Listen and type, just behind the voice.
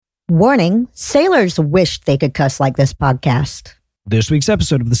Warning, sailors wished they could cuss like this podcast. This week's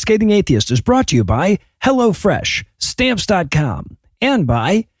episode of The Scathing Atheist is brought to you by HelloFresh, Stamps.com, and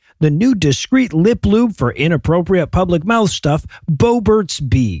by the new discreet lip lube for inappropriate public mouth stuff, Bobert's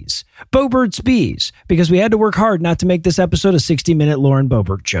Bees. Bobert's Bees, because we had to work hard not to make this episode a 60-minute Lauren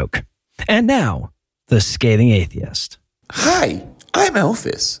Boebert joke. And now, The Scathing Atheist. Hi, I'm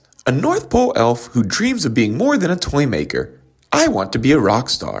Elphys, a North Pole elf who dreams of being more than a toy maker. I want to be a rock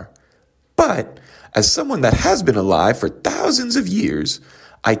star. But, as someone that has been alive for thousands of years,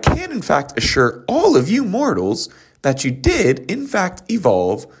 I can in fact assure all of you mortals that you did in fact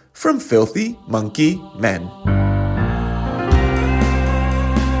evolve from filthy monkey men.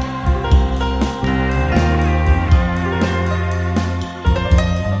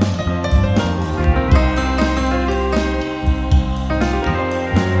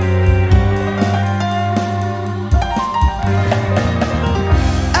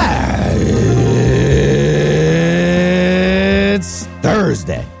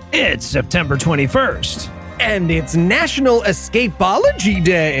 Thursday. It's September 21st. And it's National Escapology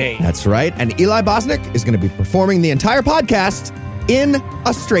Day. That's right. And Eli Bosnick is going to be performing the entire podcast in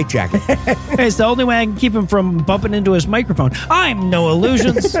a straitjacket. It's the only way I can keep him from bumping into his microphone. I'm No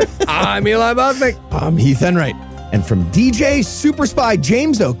Illusions. I'm Eli Bosnick. I'm Heath Enright. And from DJ Super Spy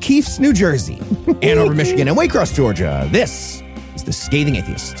James O'Keefe's New Jersey, Andover, Michigan, and Waycross, Georgia, this is The Scathing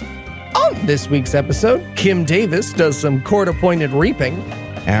Atheist. On this week's episode, Kim Davis does some court-appointed reaping.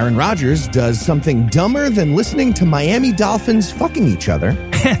 Aaron Rodgers does something dumber than listening to Miami Dolphins fucking each other.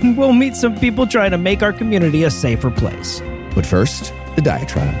 And we'll meet some people trying to make our community a safer place. But first, the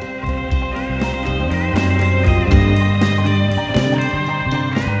diatribe.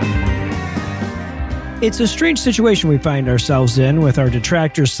 It's a strange situation we find ourselves in, with our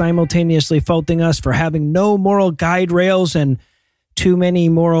detractors simultaneously faulting us for having no moral guide rails and too many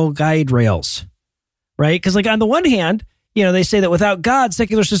moral guide rails, right? Because on the one hand, they say that without God,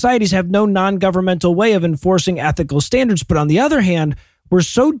 secular societies have no non-governmental way of enforcing ethical standards. But on the other hand, we're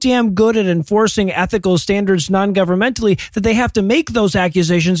so damn good at enforcing ethical standards non-governmentally that they have to make those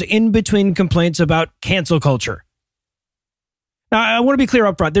accusations in between complaints about cancel culture. Now, I want to be clear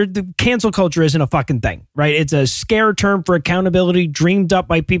up front. The cancel culture isn't a fucking thing, right? It's a scare term for accountability dreamed up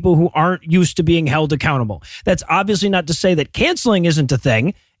by people who aren't used to being held accountable. That's obviously not to say that canceling isn't a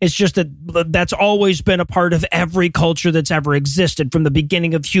thing. It's just that that's always been a part of every culture that's ever existed from the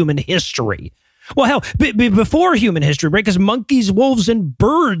beginning of human history. Well, hell, before human history, right? Because monkeys, wolves, and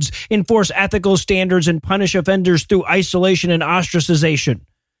birds enforce ethical standards and punish offenders through isolation and ostracization.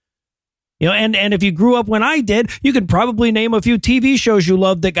 And if you grew up when I did, you could probably name a few TV shows you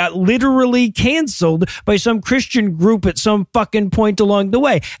loved that got literally canceled by some Christian group at some fucking point along the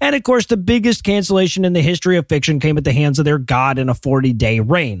way. And of course, the biggest cancellation in the history of fiction came at the hands of their god in a 40-day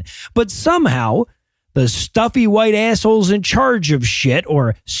reign. But somehow, the stuffy white assholes in charge of shit,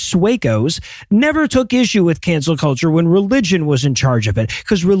 or SWACOs, never took issue with cancel culture when religion was in charge of it,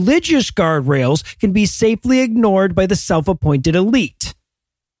 because religious guardrails can be safely ignored by the self-appointed elite.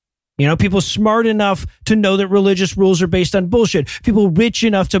 People smart enough to know that religious rules are based on bullshit. People rich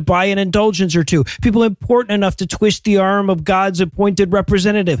enough to buy an indulgence or two. People important enough to twist the arm of God's appointed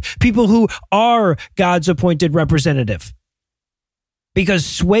representative. People who are God's appointed representative. Because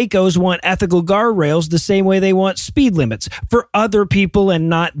SWACOs want ethical guardrails the same way they want speed limits for other people and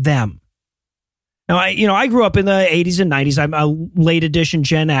not them. Now, I grew up in the 80s and 90s. I'm a late edition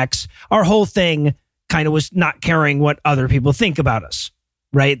Gen X. Our whole thing kind of was not caring what other people think about us.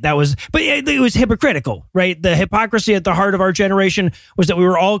 Right. But it was hypocritical, right? The hypocrisy at the heart of our generation was that we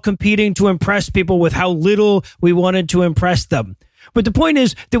were all competing to impress people with how little we wanted to impress them. But the point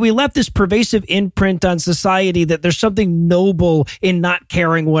is that we left this pervasive imprint on society that there's something noble in not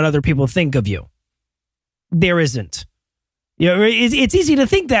caring what other people think of you. There isn't. It's easy to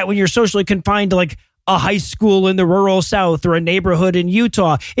think that when you're socially confined to a high school in the rural South or a neighborhood in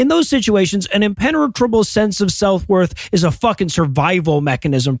Utah. In those situations, an impenetrable sense of self-worth is a fucking survival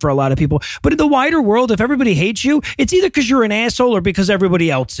mechanism for a lot of people. But in the wider world, if everybody hates you, it's either because you're an asshole or because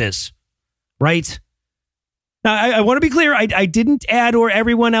everybody else is. Right? Now, I want to be clear. I didn't add "or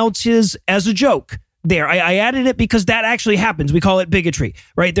everyone else is" as a joke. There, I added it because that actually happens. We call it bigotry,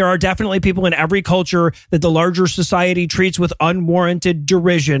 right? There are definitely people in every culture that the larger society treats with unwarranted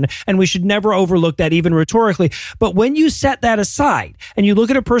derision, and we should never overlook that, even rhetorically. But when you set that aside and you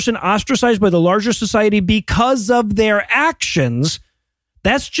look at a person ostracized by the larger society because of their actions,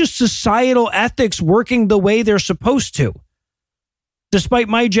 that's just societal ethics working the way they're supposed to. Despite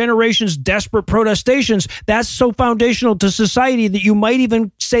my generation's desperate protestations, that's so foundational to society that you might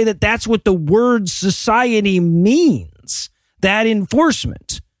even say that that's what the word society means, that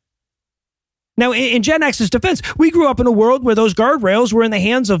enforcement. Now, in Gen X's defense, we grew up in a world where those guardrails were in the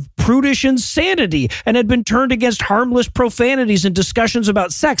hands of prudish insanity and had been turned against harmless profanities and discussions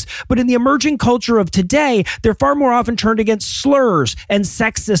about sex. But in the emerging culture of today, they're far more often turned against slurs and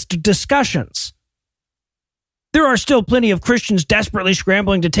sexist discussions. There are still plenty of Christians desperately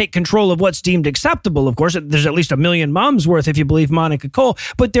scrambling to take control of what's deemed acceptable. Of course, there's at least 1 million moms worth if you believe Monica Cole,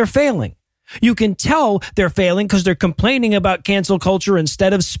 but they're failing. You can tell they're failing because they're complaining about cancel culture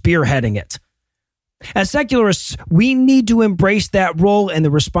instead of spearheading it. As secularists, we need to embrace that role and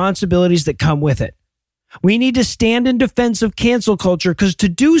the responsibilities that come with it. We need to stand in defense of cancel culture because to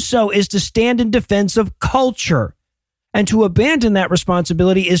do so is to stand in defense of culture. And to abandon that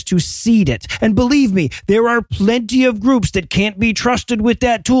responsibility is to cede it. And believe me, there are plenty of groups that can't be trusted with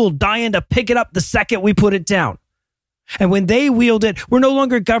that tool, dying to pick it up the second we put it down. And when they wield it, we're no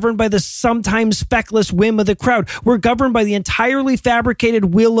longer governed by the sometimes feckless whim of the crowd. We're governed by the entirely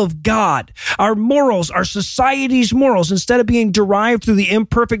fabricated will of God. Our morals, our society's morals, instead of being derived through the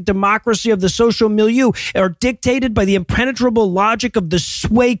imperfect democracy of the social milieu, are dictated by the impenetrable logic of the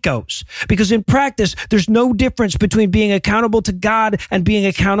Suecos. Because in practice, there's no difference between being accountable to God and being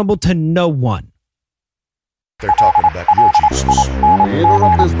accountable to no one. They're talking about your Jesus. We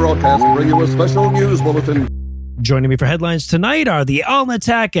interrupt this broadcast to bring you a special news bulletin. Joining me for headlines tonight are the Aln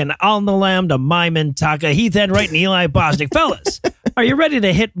Attack and Aln the Lamb to Myman Taka, Heath Enright, and Eli Bosnick. Fellas, are you ready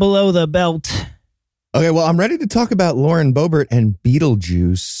to hit below the belt? Okay, well, I'm ready to talk about Lauren Boebert and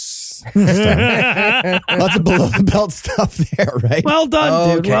Beetlejuice. Lots of below the belt stuff there, right? Well done,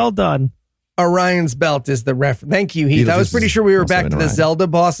 dude. Okay. Well done. Orion's belt is the reference. Thank you, Heath. I was pretty sure we were back to the Zelda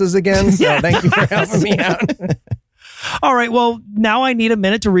bosses again, so thank you for helping me out. All right, well, now I need a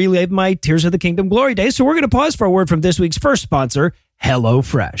minute to relive my Tears of the Kingdom glory days, so we're going to pause for a word from this week's first sponsor,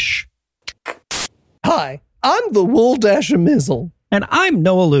 HelloFresh. Hi, I'm the Wool Dasher Mizzle. And I'm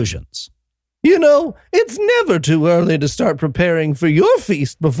No Illusions. You know, it's never too early to start preparing for your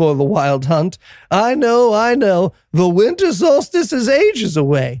feast before the wild hunt. I know. The winter solstice is ages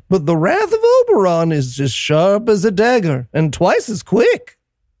away, but the wrath of Oberon is as sharp as a dagger and twice as quick.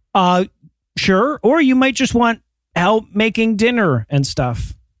 Sure. Or you might just want help making dinner and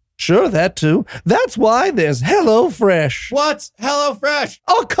stuff. Sure, that too. That's why there's HelloFresh. What's HelloFresh?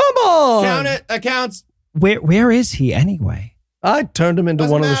 Oh, come on! Count it. Accounts. Where is he anyway? I turned him into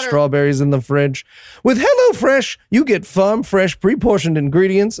Doesn't one of the matter. strawberries in the fridge. With HelloFresh, you get farm-fresh, pre-portioned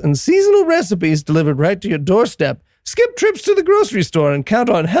ingredients and seasonal recipes delivered right to your doorstep. Skip trips to the grocery store and count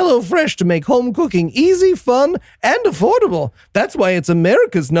on HelloFresh to make home cooking easy, fun, and affordable. That's why it's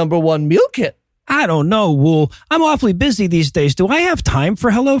America's #1 meal kit. I don't know, Wool. I'm awfully busy these days. Do I have time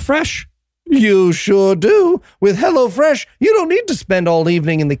for HelloFresh? You sure do. With HelloFresh, you don't need to spend all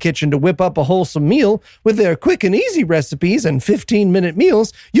evening in the kitchen to whip up a wholesome meal. With their quick and easy recipes and 15-minute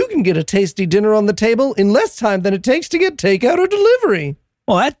meals, you can get a tasty dinner on the table in less time than it takes to get takeout or delivery.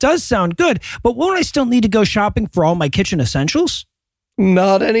 Well, that does sound good, but won't I still need to go shopping for all my kitchen essentials?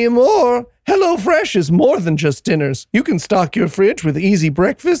 Not anymore. HelloFresh is more than just dinners. You can stock your fridge with easy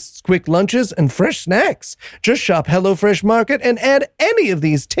breakfasts, quick lunches, and fresh snacks. Just shop HelloFresh Market and add any of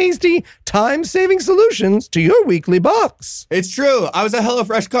these tasty, time-saving solutions to your weekly box. It's true. I was a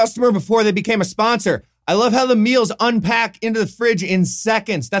HelloFresh customer before they became a sponsor. I love how the meals unpack into the fridge in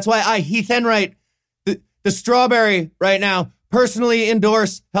seconds. That's why I, Heath Enright, the strawberry right now, personally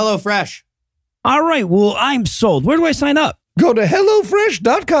endorse HelloFresh. All right, Wool, I'm sold. Where do I sign up? Go to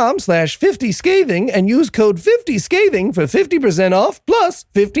HelloFresh.com/50scathing and use code 50scathing for 50% off plus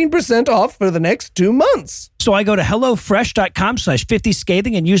 15% off for the next 2 months. So I go to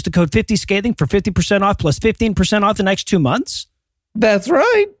HelloFresh.com/50scathing and use the code 50scathing for 50% off plus 15% off the next 2 months? That's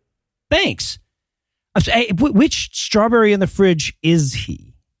right. Thanks. Hey, which strawberry in the fridge is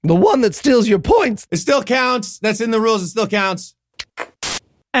he? The one that steals your points. It still counts. That's in the rules. It still counts.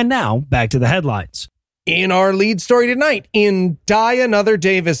 And now, back to the headlines. In our lead story tonight, in Die Another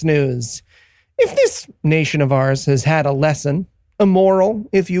Davis news. If this nation of ours has had a lesson, a moral,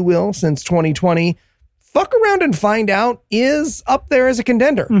 if you will, since 2020, Fuck Around and Find Out is up there as a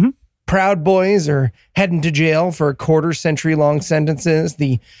contender. Mm-hmm. Proud Boys are heading to jail for quarter-century-long sentences.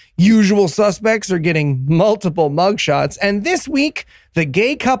 The usual suspects are getting multiple mugshots. And this week, the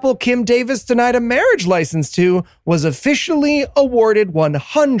gay couple Kim Davis denied a marriage license to was officially awarded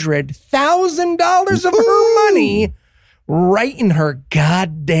 $100,000 of her money right in her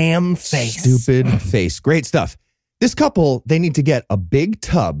goddamn face. Stupid face. Great stuff. This couple, they need to get a big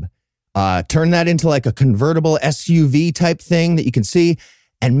tub, turn that into like a convertible SUV type thing that you can see,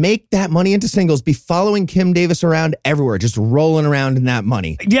 and make that money into singles, be following Kim Davis around everywhere, just rolling around in that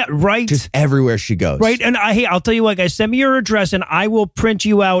money. Yeah, right. Just everywhere she goes. Right. And hey, I'll tell you what, guys, send me your address and I will print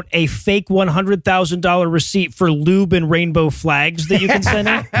you out a fake $100,000 receipt for lube and rainbow flags that you can send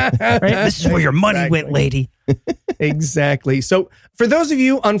in. Right? This is where your money went, lady. Exactly. So for those of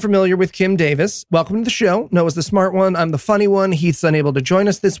you unfamiliar with Kim Davis, welcome to the show. Noah's the smart one. I'm the funny one. Heath's unable to join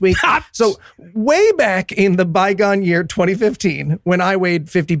us this week. So way back in the bygone year 2015, when I weighed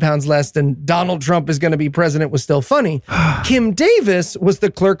 50 pounds less than Donald Trump is going to be president was still funny, Kim Davis was the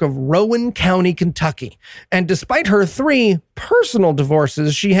clerk of Rowan County, Kentucky. And despite her 3 personal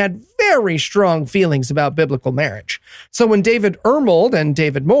divorces, she had very strong feelings about biblical marriage. So when David Ermold and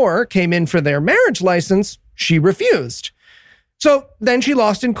David Moore came in for their marriage license, she refused. So then she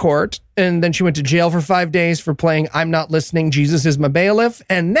lost in court, and then she went to jail for 5 days for playing I'm Not Listening, Jesus is My Bailiff.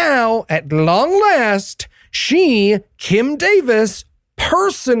 And now, at long last, she, Kim Davis,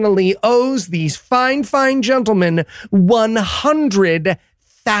 personally owes these fine gentlemen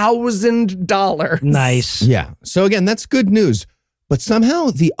 $100,000. Nice. Yeah. So again, that's good news. But somehow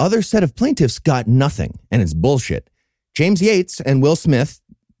the other set of plaintiffs got nothing, and it's bullshit. James Yates and Will Smith,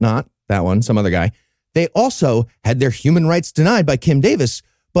 not that one, some other guy, they also had their human rights denied by Kim Davis,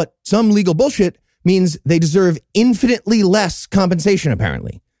 but some legal bullshit means they deserve infinitely less compensation,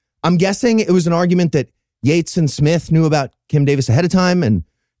 apparently. I'm guessing it was an argument that Yates and Smith knew about Kim Davis ahead of time and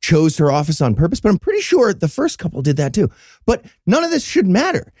chose her office on purpose, but I'm pretty sure the first couple did that too. But none of this should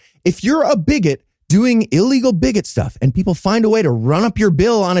matter. If you're a bigot doing illegal bigot stuff and people find a way to run up your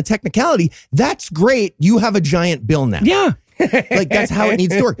bill on a technicality, that's great. You have a giant bill now. Yeah. Like, that's how it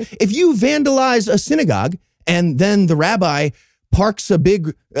needs to work. If you vandalize a synagogue and then the rabbi parks a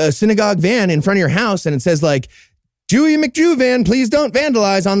big synagogue van in front of your house and it says, like, Jewy McJew van, please don't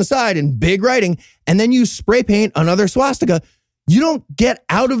vandalize on the side in big writing, and then you spray paint another swastika, you don't get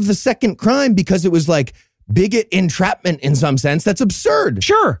out of the second crime because it was like bigot entrapment in some sense. That's absurd.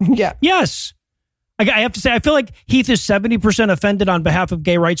 Sure. Yeah. Yes. I have to say, I feel like Heath is 70% offended on behalf of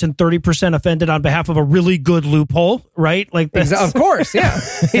gay rights and 30% offended on behalf of a really good loophole, right? Like, Of course, yeah.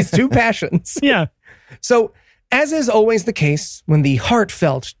 He's 2 passions. Yeah. So, as is always the case, when the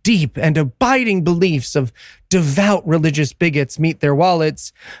heartfelt, deep, and abiding beliefs of devout religious bigots meet their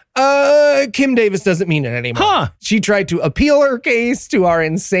wallets, Kim Davis doesn't mean it anymore. Huh. She tried to appeal her case to our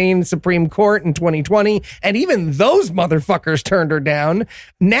insane Supreme Court in 2020, and even those motherfuckers turned her down.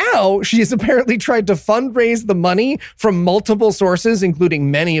 Now, she has apparently tried to fundraise the money from multiple sources, including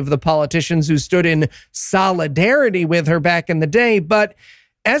many of the politicians who stood in solidarity with her back in the day, but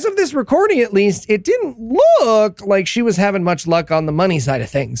as of this recording, at least, it didn't look like she was having much luck on the money side of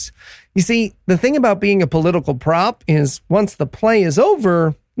things. You see, the thing about being a political prop is once the play is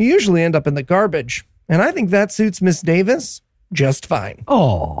over, you usually end up in the garbage. And I think that suits Miss Davis just fine.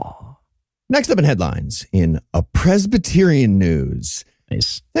 Oh. Next up in headlines, in a Presbyterian news.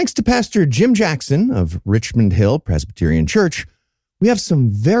 Nice. Thanks to Pastor Jim Jackson of Richmond Hill Presbyterian Church, we have some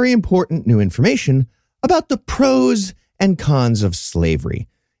very important new information about the pros and cons of slavery.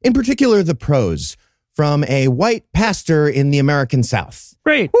 In particular, the pros from a white pastor in the American South.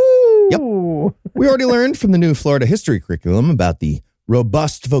 Great. Yep. We already learned from the new Florida history curriculum about the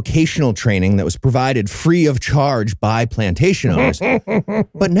robust vocational training that was provided free of charge by plantation owners.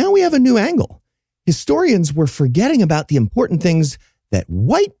 But now we have a new angle. Historians were forgetting about the important things that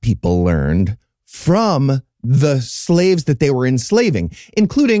white people learned from the slaves that they were enslaving,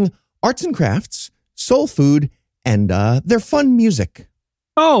 including arts and crafts, soul food, and their fun music.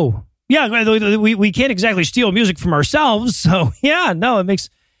 Oh, yeah. We can't exactly steal music from ourselves. So, yeah, no, it makes...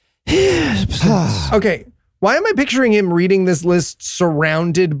 Okay, why am I picturing him reading this list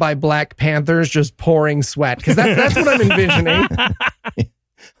surrounded by Black Panthers just pouring sweat? Because that's what I'm envisioning.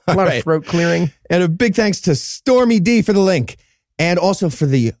 A lot of throat clearing. And a big thanks to Stormy D for the link. And also for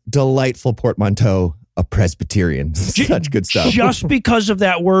the delightful portmanteau, a Presbyterian. Such good stuff. Just because of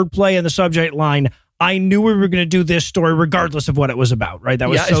that wordplay and the subject line, I knew we were going to do this story regardless of what it was about, right? That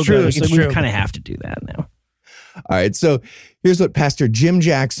was so true. good. So It's we true. kind of have to do that now. All right, so here's what Pastor Jim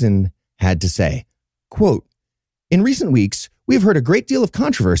Jackson had to say. Quote, "In recent weeks, we have heard a great deal of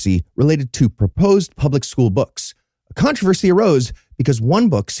controversy related to proposed public school books. A controversy arose because one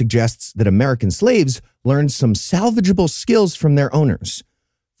book suggests that American slaves learned some salvageable skills from their owners.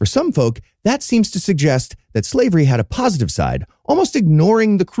 For some folk, that seems to suggest that slavery had a positive side, almost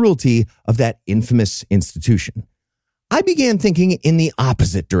ignoring the cruelty of that infamous institution. I began thinking in the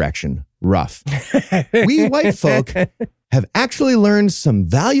opposite direction. Rough. We white folk have actually learned some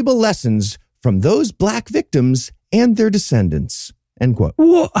valuable lessons from those black victims and their descendants." End quote.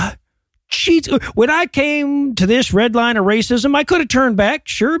 Whoa. cheats. When I came to this red line of racism, I could have turned back,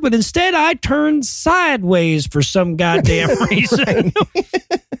 sure, but instead I turned sideways for some goddamn reason.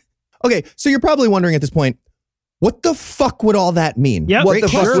 Okay, so you're probably wondering at this point, what the fuck would all that mean? Yep. What Great the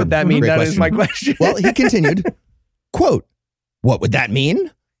fuck question. would that mean? Great That question. is my question. Well, he continued, quote, what would that mean?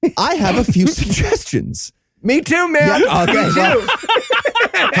 I have a few suggestions. Me too, man. Yeah, okay, well,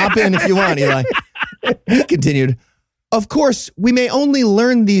 hop in if you want, Eli. He continued, of course, we may only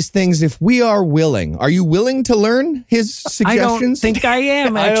learn these things if we are willing. Are you willing to learn his I don't suggestions? think I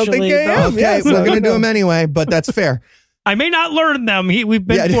am, I don't actually. think I am. Okay, Yes, we're I going to don't do them know. anyway, but that's fair. I may not learn them. We've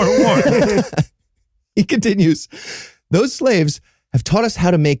been Yeah. forewarned. He continues, those slaves have taught us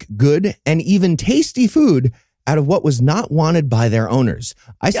how to make good and even tasty food out of what was not wanted by their owners.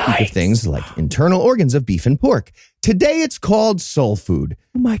 I speak of things like internal organs of beef and pork. Today it's called soul food.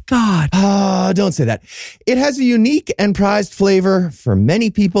 Oh, my God. Ah, don't say that. It has a unique and prized flavor for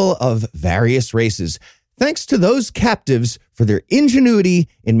many people of various races. Thanks to those captives for their ingenuity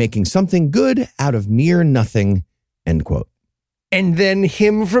in making something good out of near nothing, end quote. And then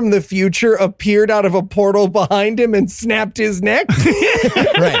him from the future appeared out of a portal behind him and snapped his neck.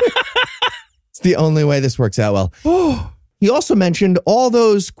 Right. It's the only way this works out well. He also mentioned all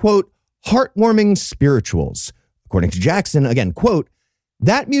those, quote, heartwarming spirituals. According to Jackson, again, quote,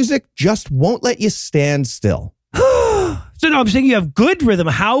 that music just won't let you stand still. So, no, I'm saying you have good rhythm.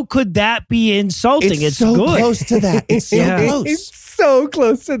 How could that be insulting? It's so good. close to that. It's so Yeah. close. It's so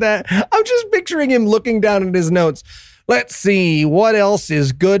close to that. I'm just picturing him looking down at his notes. Let's see, what else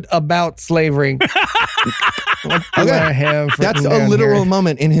is good about slavery? What do I have That's written a down literal here?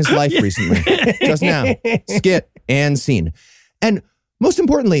 moment in his life recently. Just now. Skit and scene. And most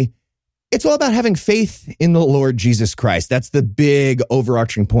importantly, it's all about having faith in the Lord Jesus Christ. That's the big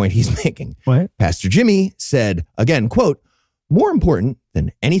overarching point he's making. What? Pastor Jimmy said, again, quote, more important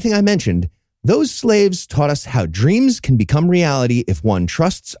than anything I mentioned, those slaves taught us how dreams can become reality if one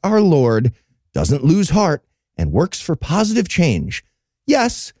trusts our Lord, doesn't lose heart, and works for positive change.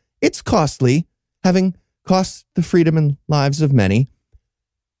 Yes, it's costly, having cost the freedom and lives of many.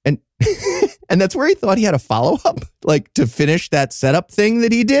 And and that's where he thought he had a follow-up, like to finish that setup thing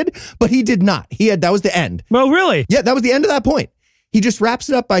that he did, but he did not. That was the end. Well, really? Yeah, that was the end of that point. He just wraps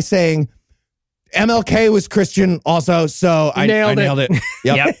it up by saying, MLK was Christian also, so I nailed it.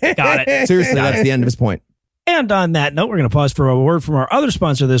 Yep. Yep, got it. Seriously, that's the end of his point. And on that note, we're going to pause for a word from our other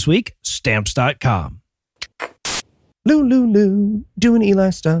sponsor this week, Stamps.com. Lou, doing Eli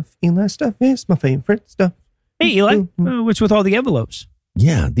stuff. Eli stuff is my favorite stuff. Hey, Eli, what's with all the envelopes?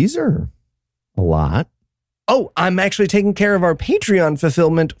 Yeah, these are a lot. Oh, I'm actually taking care of our Patreon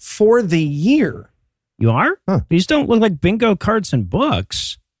fulfillment for the year. You are? Huh. These don't look like bingo cards and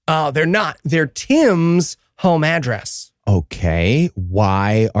books. They're not. They're Tim's home address. Okay,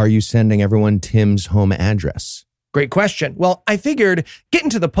 why are you sending everyone Tim's home address? Great question. Well, I figured getting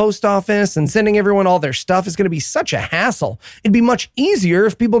to the post office and sending everyone all their stuff is going to be such a hassle. It'd be much easier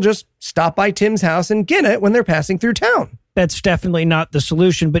if people just stop by Tim's house and get it when they're passing through town. That's definitely not the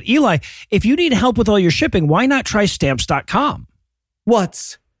solution. But Eli, if you need help with all your shipping, why not try Stamps.com?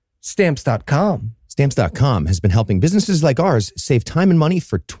 What's Stamps.com? Stamps.com has been helping businesses like ours save time and money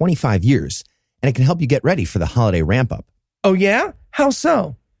for 25 years, and it can help you get ready for the holiday ramp-up. Oh, yeah? How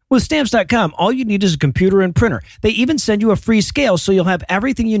so? With Stamps.com, all you need is a computer and printer. They even send you a free scale so you'll have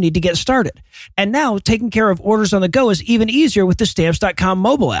everything you need to get started. And now, taking care of orders on the go is even easier with the Stamps.com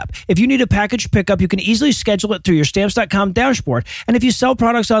mobile app. If you need a package pickup, you can easily schedule it through your Stamps.com dashboard. And if you sell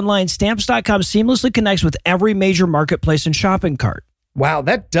products online, Stamps.com seamlessly connects with every major marketplace and shopping cart. Wow,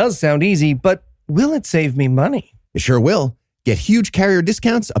 that does sound easy, but will it save me money? It sure will. Get huge carrier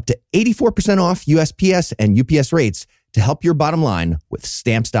discounts up to 84% off USPS and UPS rates to help your bottom line with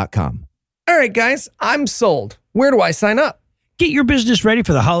Stamps.com. All right, guys, I'm sold. Where do I sign up? Get your business ready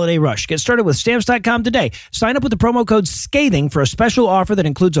for the holiday rush. Get started with Stamps.com today. Sign up with the promo code SCATHING for a special offer that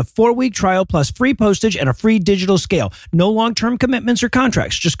includes a 4-week trial plus free postage and a free digital scale. No long-term commitments or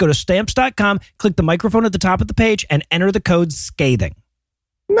contracts. Just go to Stamps.com, click the microphone at the top of the page, and enter the code SCATHING.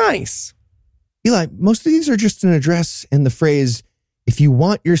 Nice. Eli, most of these are just an address and the phrase, if you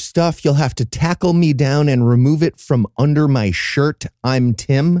want your stuff, you'll have to tackle me down and remove it from under my shirt. I'm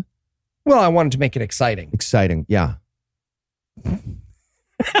Tim. Well, I wanted to make it exciting. Exciting, yeah.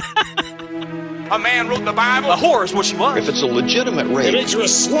 A man wrote the Bible. A whore is what she was. If it's a legitimate rape, it makes you a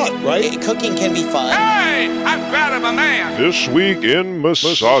slut, right? Cooking can be fun. Hey, I'm proud of a man. This week in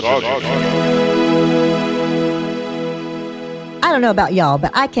misogyny. I don't know about y'all,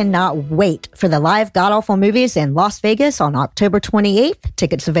 but I cannot wait for the live God Awful Movies in Las Vegas on October 28th.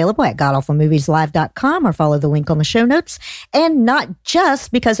 Tickets available at godawfulmovieslive.com or follow the link on the show notes. And not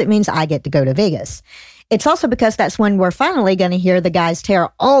just because it means I get to go to Vegas. It's also because that's when we're finally going to hear the guys tear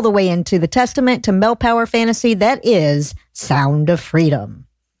all the way into the testament to male power fantasy that is Sound of Freedom.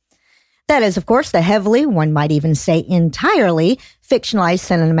 That is, of course, the heavily, one might even say entirely, fictionalized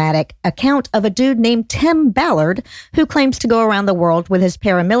cinematic account of a dude named Tim Ballard who claims to go around the world with his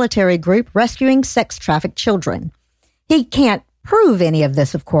paramilitary group rescuing sex-trafficked children. He can't prove any of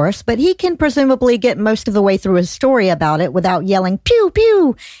this, of course, but he can presumably get most of the way through his story about it without yelling pew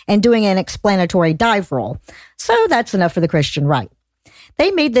pew and doing an explanatory dive roll. So that's enough for the Christian right. They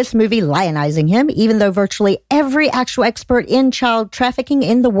made this movie lionizing him, even though virtually every actual expert in child trafficking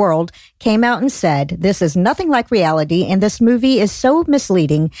in the world came out and said, this is nothing like reality, and this movie is so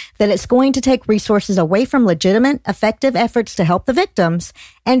misleading that it's going to take resources away from legitimate, effective efforts to help the victims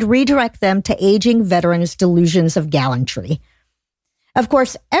and redirect them to aging veterans' delusions of gallantry. Of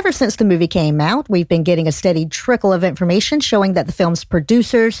course, ever since the movie came out, we've been getting a steady trickle of information showing that the film's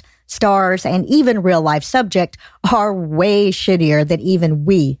producers, stars, and even real-life subject are way shittier than even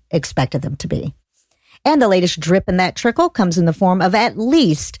we expected them to be. And the latest drip in that trickle comes in the form of at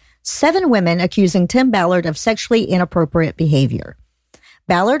least 7 women accusing Tim Ballard of sexually inappropriate behavior.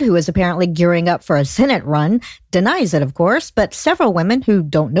 Ballard, who is apparently gearing up for a Senate run, denies it, of course, but several women who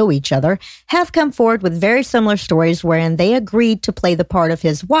don't know each other have come forward with very similar stories wherein they agreed to play the part of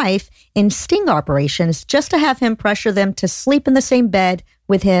his wife in sting operations just to have him pressure them to sleep in the same bed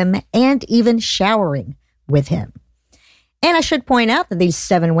with him and even showering with him. And I should point out that these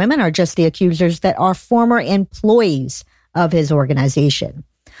 7 women are just the accusers that are former employees of his organization.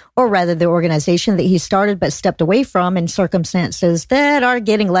 Or rather, the organization that he started but stepped away from in circumstances that are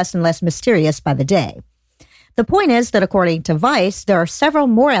getting less and less mysterious by the day. The point is that according to Vice, there are several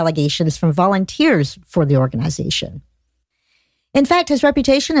more allegations from volunteers for the organization. In fact, his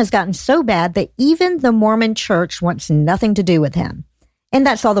reputation has gotten so bad that even the Mormon Church wants nothing to do with him. And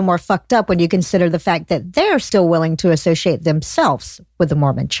that's all the more fucked up when you consider the fact that they're still willing to associate themselves with the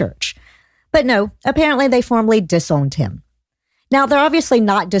Mormon Church. But no, apparently they formally disowned him. Now, they're obviously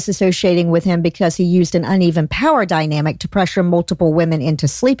not disassociating with him because he used an uneven power dynamic to pressure multiple women into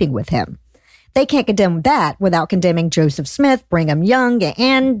sleeping with him. They can't condemn that without condemning Joseph Smith, Brigham Young,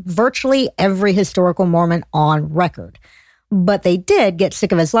 and virtually every historical Mormon on record. But they did get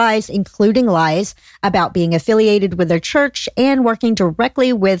sick of his lies, including lies about being affiliated with their church and working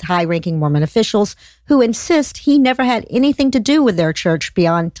directly with high-ranking Mormon officials who insist he never had anything to do with their church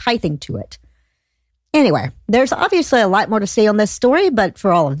beyond tithing to it. Anyway, there's obviously a lot more to say on this story, but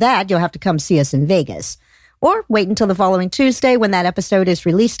for all of that, you'll have to come see us in Vegas. Or wait until the following Tuesday when that episode is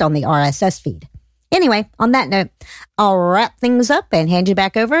released on the RSS feed. Anyway, on that note, I'll wrap things up and hand you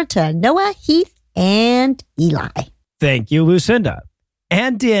back over to Noah, Heath, and Eli. Thank you, Lucinda.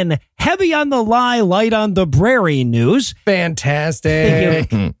 And in heavy on the lie, light on the Brary news. Fantastic.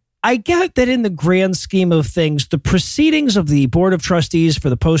 Thank you. I get that in the grand scheme of things, the proceedings of the Board of Trustees for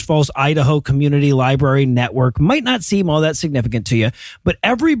the Post Falls, Idaho Community Library Network might not seem all that significant to you, but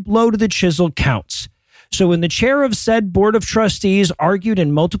every blow to the chisel counts. So when the chair of said Board of Trustees argued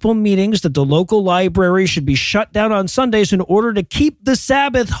in multiple meetings that the local library should be shut down on Sundays in order to keep the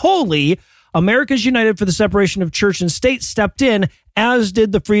Sabbath holy, America's United for the Separation of Church and State stepped in, as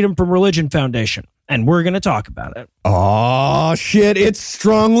did the Freedom from Religion Foundation. And we're going to talk about it. Oh, shit. It's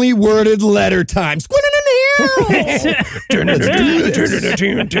strongly worded letter time.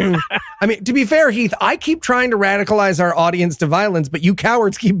 I mean, to be fair, Heath, I keep trying to radicalize our audience to violence, but you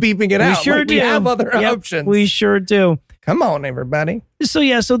cowards keep beeping it out. We sure do. We have other options. We sure do. Come on, everybody.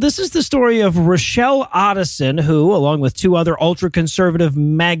 So this is the story of Rochelle Otteson, who, along with 2 other ultra-conservative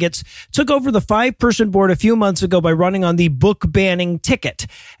maggots, took over the 5-person board a few months ago by running on the book-banning ticket.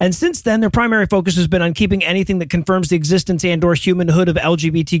 And since then, their primary focus has been on keeping anything that confirms the existence and/or humanhood of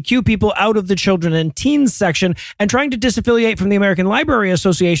LGBTQ people out of the children and teens section, and trying to disaffiliate from the American Library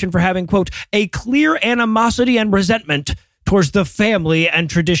Association for having, quote, a clear animosity and resentment towards the family and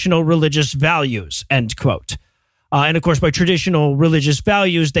traditional religious values, end quote. And of course, by traditional religious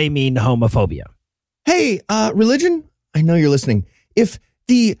values, they mean homophobia. Hey, religion, I know you're listening. If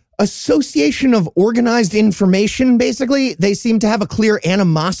the Association of Organized Information, basically, they seem to have a clear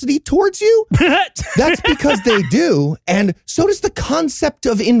animosity towards you, that's because they do. And so does the concept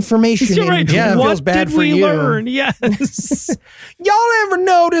of information. Right. Yeah, it what feels bad did for we you. learn? Yes. Y'all ever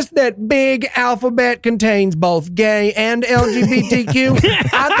notice that big alphabet contains both gay and LGBTQ?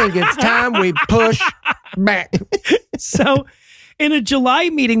 I think it's time we push back. So In a July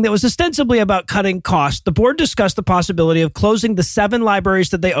meeting that was ostensibly about cutting costs, the board discussed the possibility of closing the 7 libraries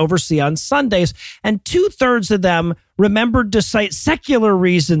that they oversee on Sundays, and 2/3 of them remembered to cite secular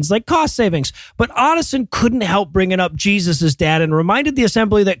reasons like cost savings. But Otteson couldn't help bringing up Jesus' dad and reminded the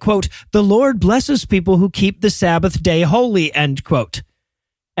assembly that, quote, the Lord blesses people who keep the Sabbath day holy, end quote.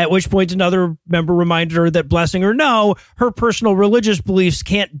 At which point another member reminded her that, blessing or no, her personal religious beliefs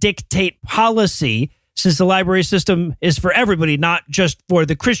can't dictate policy, since the library system is for everybody, not just for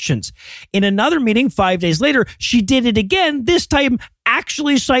the Christians. In another meeting 5 days later, she did it again, this time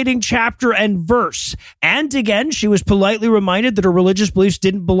actually citing chapter and verse. And again, she was politely reminded that her religious beliefs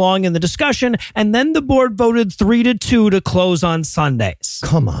didn't belong in the discussion, and then the board voted 3-2 to close on Sundays.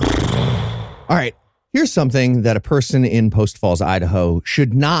 Come on. All right. Here's something that a person in Post Falls, Idaho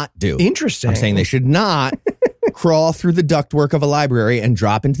should not do. Interesting. I'm saying they should not crawl through the ductwork of a library and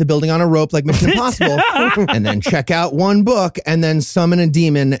drop into the building on a rope like Mission Impossible and then check out one book and then summon a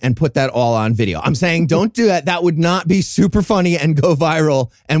demon and put that all on video. I'm saying don't do that. That would not be super funny and go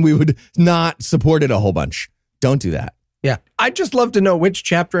viral, and we would not support it a whole bunch. Don't do that. Yeah. I'd just love to know which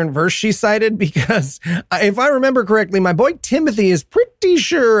chapter and verse she cited, because if I remember correctly, my boy Timothy is pretty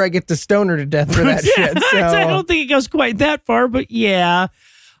sure I get to stone her to death for that shit. So. I don't think it goes quite that far, but yeah.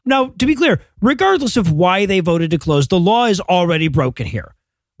 Now, to be clear, regardless of why they voted to close, the law is already broken here,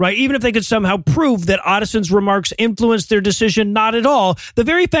 right? Even if they could somehow prove that Otteson's remarks influenced their decision, not at all. The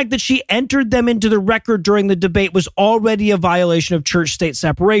very fact that she entered them into the record during the debate was already a violation of church-state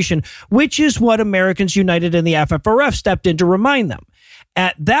separation, which is what Americans United and the FFRF stepped in to remind them.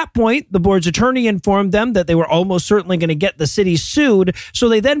 At that point, the board's attorney informed them that they were almost certainly going to get the city sued, so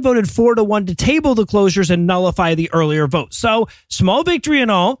they then voted 4-1 to table the closures and nullify the earlier vote. So, small victory and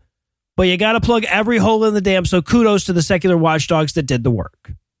all, but you got to plug every hole in the dam, so kudos to the secular watchdogs that did the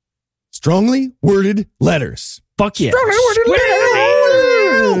work. Strongly worded letters. Fuck yeah. Strongly worded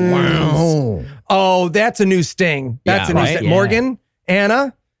letters. Wow. Oh, that's a new sting. That's Yeah, a new right? sting. Yeah. Morgan,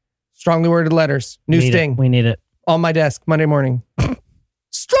 Anna, strongly worded letters. New sting. We need it. On my desk, Monday morning.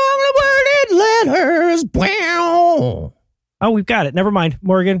 Strongly worded letters. Wow. Oh, we've got it. Never mind.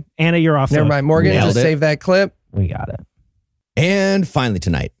 Morgan, Anna, you're off. Never mind. Morgan, Nailed just it. save that clip. We got it. And finally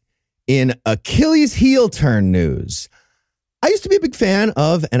tonight, in Achilles heel turn news, I used to be a big fan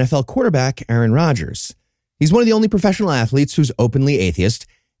of NFL quarterback Aaron Rodgers. He's one of the only professional athletes who's openly atheist,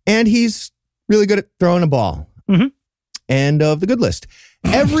 and he's really good at throwing a ball. Mm-hmm. End of the good list.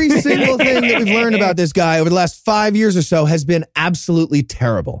 Every single thing that we've learned about this guy over the last 5 years or so has been absolutely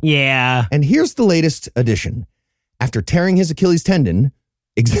terrible. Yeah. And here's the latest addition. After tearing his Achilles tendon,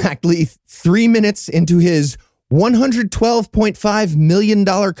 exactly 3 minutes into his $112.5 million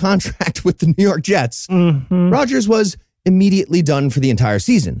contract with the New York Jets, Rodgers was immediately done for the entire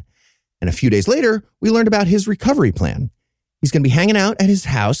season. And a few days later, we learned about his recovery plan. He's going to be hanging out at his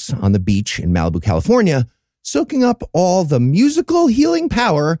house on the beach in Malibu, California, soaking up all the musical healing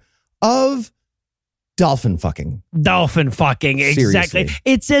power of dolphin fucking. Dolphin fucking, exactly. Seriously.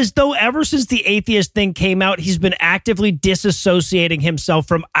 It's as though ever since the atheist thing came out, he's been actively disassociating himself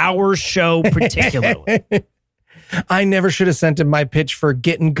from our show particularly. I never should have sent him my pitch for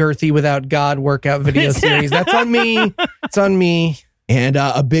Getting Girthy Without God workout video series. That's on me. It's on me. And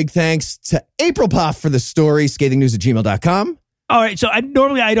a big thanks to April Puff for the story, scathingnews@gmail.com. All right, so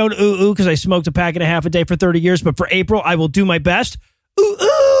normally I don't ooh because I smoked a pack and a half a day for 30 years, but for April, I will do my best. Ooh.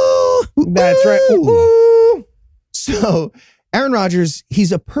 That's right. Ooh. So, Aaron Rodgers,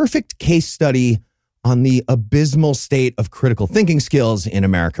 he's a perfect case study on the abysmal state of critical thinking skills in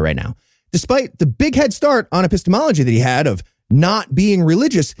America right now. Despite the big head start on epistemology that he had of not being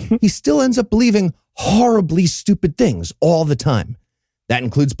religious, he still ends up believing horribly stupid things all the time. That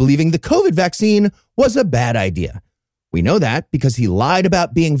includes believing the COVID vaccine was a bad idea. We know that because he lied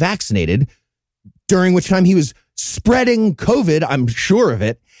about being vaccinated, during which time he was spreading COVID, I'm sure of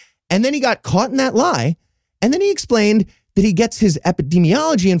it. And then he got caught in that lie. And then he explained that he gets his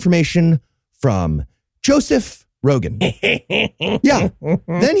epidemiology information from Joseph Rogan. Yeah.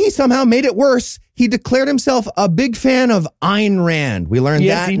 Then he somehow made it worse. He declared himself a big fan of Ayn Rand. We learned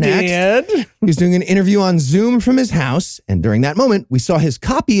Yes, that he next. did. He was doing an interview on Zoom from his house. And during that moment, we saw his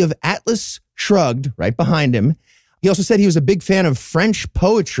copy of Atlas Shrugged right behind him. He also said he was a big fan of French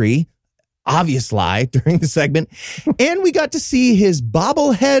poetry. Obvious lie during the segment. And we got to see his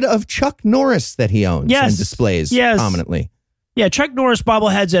bobblehead of Chuck Norris that he owns and displays prominently. Yeah, Chuck Norris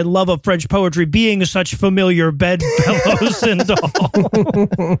bobbleheads and love of French poetry being such familiar bedfellows and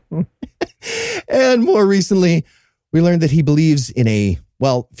all. And more recently, we learned that he believes in a,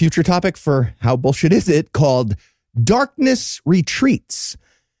 well, future topic for How Bullshit Is It called darkness retreats.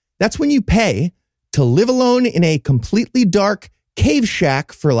 That's when you pay to live alone in a completely dark, Cave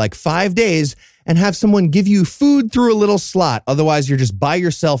Shack for like 5 days and have someone give you food through a little slot. Otherwise, you're just by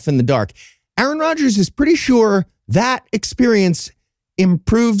yourself in the dark. Aaron Rodgers is pretty sure that experience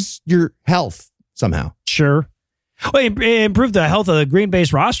improves your health somehow. Sure. Well, it improved the health of the Green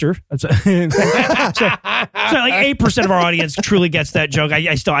Bay's roster. So like 8% of our audience truly gets that joke.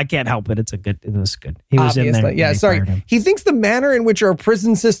 I can't help it. It was good. He was Obviously, in there. yeah, sorry. He thinks the manner in which our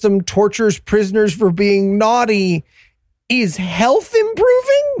prison system tortures prisoners for being naughty is health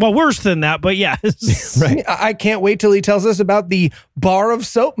improving? Well, worse than that, but yeah. Right. I can't wait till he tells us about the bar of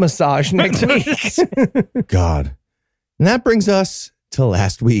soap massage next week. God. And that brings us to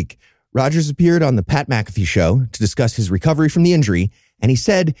last week. Rodgers appeared on the Pat McAfee show to discuss his recovery from the injury, and he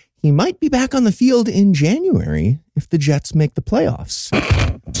said he might be back on the field in January if the Jets make the playoffs.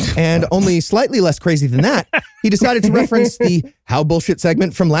 And only slightly less crazy than that, he decided to reference the How Bullshit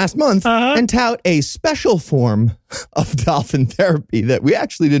segment from last month and tout a special form of dolphin therapy that we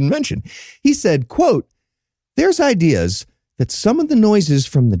actually didn't mention. He said, quote, "There's ideas that some of the noises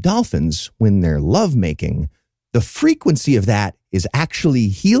from the dolphins when they're lovemaking, the frequency of that is actually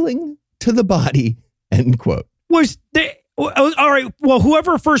healing to the body," end quote. All right. Well,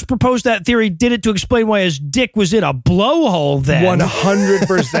 whoever first proposed that theory did it to explain why his dick was in a blowhole then.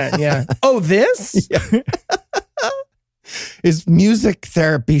 100%. Yeah. Oh, this? Yeah. Is music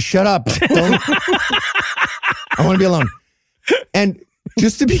therapy. Shut up. I want to be alone. And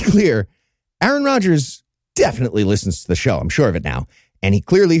just to be clear, Aaron Rodgers definitely listens to the show. I'm sure of it now. And he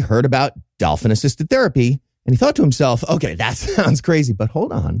clearly heard about dolphin-assisted therapy. And he thought to himself, okay, that sounds crazy, but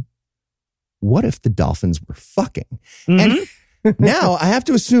hold on. What if the Dolphins were fucking? And now I have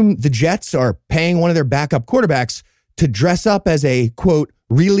to assume the Jets are paying one of their backup quarterbacks to dress up as a, quote,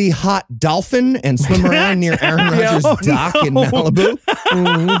 really hot dolphin and swim around near Aaron Rodgers' dock in Malibu.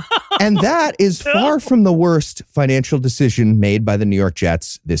 And that is far from the worst financial decision made by the New York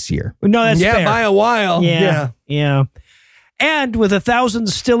Jets this year. No, that's fair. by a while. Yeah. And with 1,000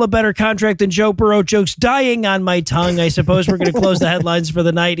 still a better contract than Joe Burrow jokes dying on my tongue, I suppose we're going to close the headlines for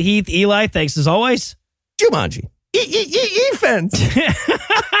the night. Heath, Eli, thanks as always. Jumanji. Fence.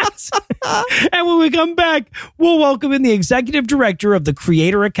 And when we come back, we'll welcome in the executive director of the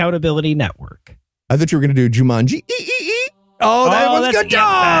Creator Accountability Network. I thought you were going to do Jumanji. Oh, that was good.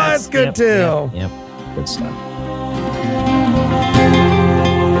 That's good too. Yep. Good stuff.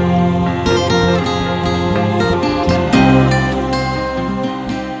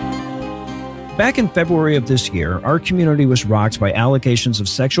 Back in February of this year, our community was rocked by allegations of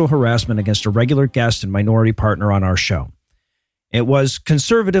sexual harassment against a regular guest and minority partner on our show. It was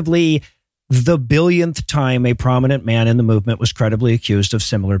conservatively the billionth time a prominent man in the movement was credibly accused of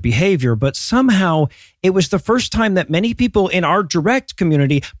similar behavior, but somehow it was the first time that many people in our direct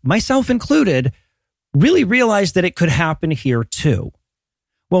community, myself included, really realized that it could happen here too.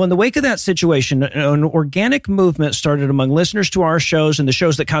 Well, in the wake of that situation, an organic movement started among listeners to our shows and the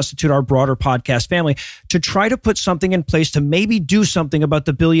shows that constitute our broader podcast family to try to put something in place to maybe do something about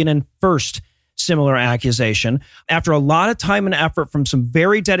the billion and first similar accusation. After a lot of time and effort from some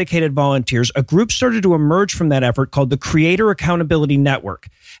very dedicated volunteers, a group started to emerge from that effort called the Creator Accountability Network.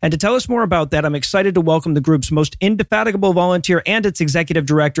 And to tell us more about that, I'm excited to welcome the group's most indefatigable volunteer and its executive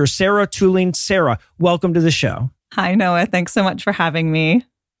director, Sarah Tulin. Sarah, welcome to the show. Hi, Noah. Thanks so much for having me.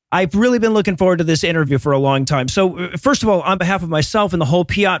 I've really been looking forward to this interview for a long time. So first of all, on behalf of myself and the whole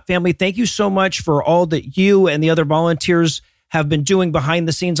Piat family, thank you so much for all that you and the other volunteers have been doing behind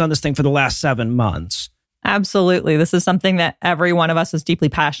the scenes on this thing for the last 7 months. Absolutely. This is something that every one of us is deeply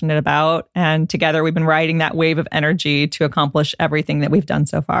passionate about. And together we've been riding that wave of energy to accomplish everything that we've done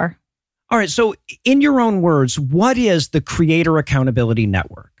so far. All right. So in your own words, what is the Creator Accountability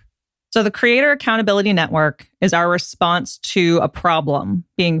Network? So the Creator Accountability Network is our response to a problem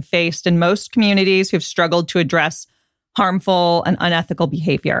being faced in most communities who've struggled to address harmful and unethical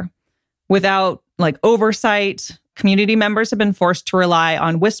behavior. Without oversight, community members have been forced to rely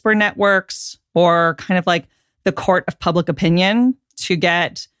on whisper networks or kind of like the court of public opinion to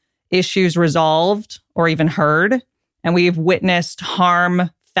get issues resolved or even heard. And we've witnessed harm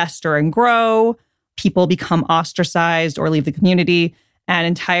fester and grow, people become ostracized or leave the community, and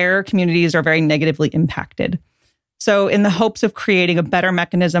entire communities are very negatively impacted. So in the hopes of creating a better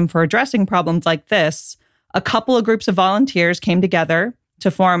mechanism for addressing problems like this, a couple of groups of volunteers came together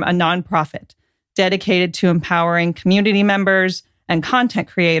to form a nonprofit dedicated to empowering community members and content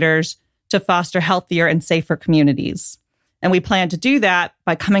creators to foster healthier and safer communities. And we plan to do that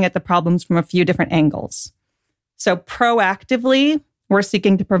by coming at the problems from a few different angles. So proactively, we're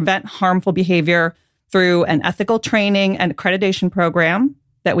seeking to prevent harmful behavior through an ethical training and accreditation program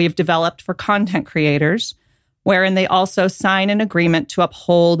that we've developed for content creators, wherein they also sign an agreement to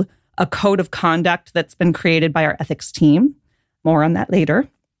uphold a code of conduct that's been created by our ethics team. More on that later.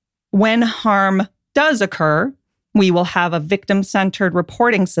 When harm does occur, we will have a victim-centered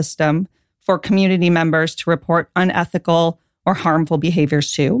reporting system for community members to report unethical or harmful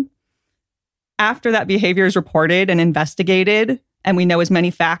behaviors to. After that behavior is reported and investigated, and we know as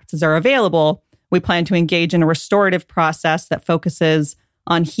many facts as are available, we plan to engage in a restorative process that focuses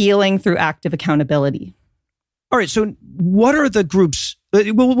on healing through active accountability. All right, so what are the groups?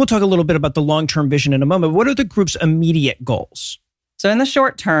 We'll talk a little bit about the long-term vision in a moment. What are the group's immediate goals? So in the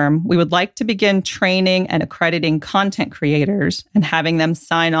short term, we would like to begin training and accrediting content creators and having them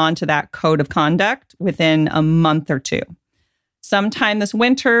sign on to that code of conduct within a month or two. Sometime this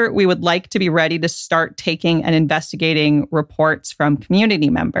winter, we would like to be ready to start taking and investigating reports from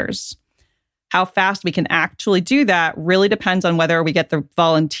community members. How fast we can actually do that really depends on whether we get the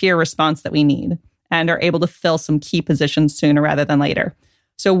volunteer response that we need and are able to fill some key positions sooner rather than later.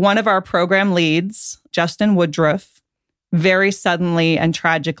 So one of our program leads, Justin Woodruff, very suddenly and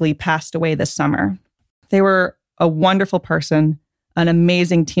tragically passed away this summer. They were a wonderful person, an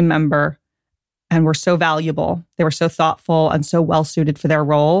amazing team member, and were so valuable. They were so thoughtful and so well suited for their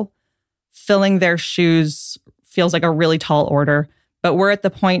role. Filling their shoes feels like a really tall order, but we're at the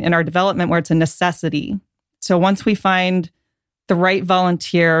point in our development where it's a necessity. So once we find the right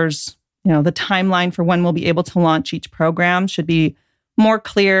volunteers, the timeline for when we'll be able to launch each program should be more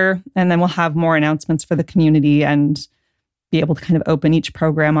clear, and then we'll have more announcements for the community and be able to kind of open each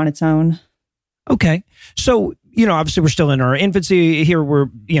program on its own. Okay. So, obviously we're still in our infancy here. We're,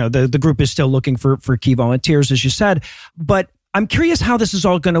 the group is still looking for key volunteers, as you said, but I'm curious how this is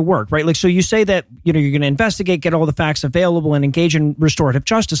all going to work, right? Like, so you say that, you're going to investigate, get all the facts available and engage in restorative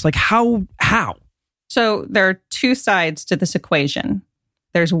justice. Like how? So there are two sides to this equation.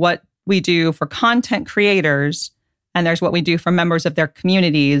 There's what we do for content creators, and there's what we do for members of their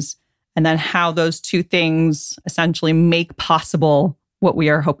communities, and then how those two things essentially make possible what we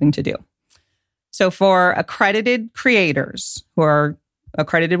are hoping to do. So for accredited creators who are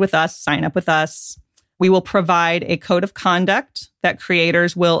accredited with us, sign up with us, we will provide a code of conduct that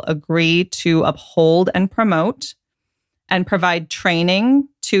creators will agree to uphold and promote, and provide training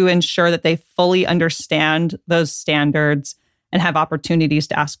to ensure that they fully understand those standards and have opportunities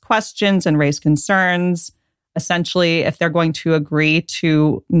to ask questions and raise concerns. Essentially, if they're going to agree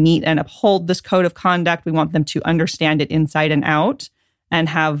to meet and uphold this code of conduct, we want them to understand it inside and out and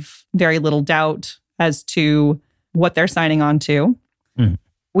have very little doubt as to what they're signing on to.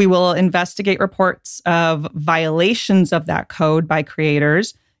 We will investigate reports of violations of that code by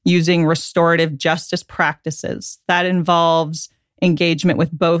creators using restorative justice practices. That involves engagement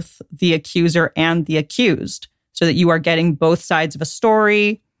with both the accuser and the accused, so that you are getting both sides of a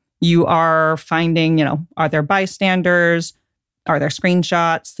story. You are finding, are there bystanders? Are there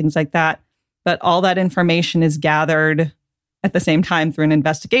screenshots? Things like that. But all that information is gathered at the same time through an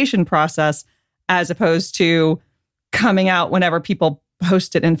investigation process, as opposed to coming out whenever people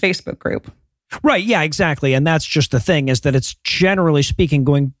post it in Facebook group. Right. Yeah, exactly. And that's just the thing, is that it's generally speaking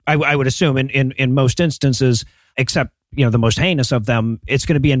going, I would assume in most instances, except, the most heinous of them, it's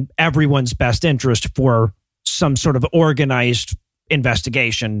going to be in everyone's best interest for some sort of organized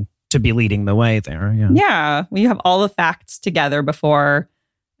investigation to be leading the way there. Yeah. We have all the facts together before,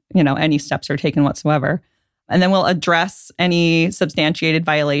 any steps are taken whatsoever. And then we'll address any substantiated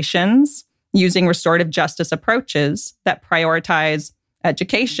violations using restorative justice approaches that prioritize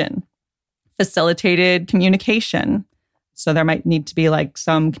education, facilitated communication. So there might need to be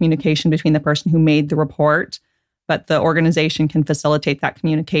some communication between the person who made the report, but the organization can facilitate that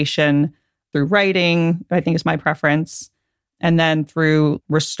communication through writing, I think is my preference, and then through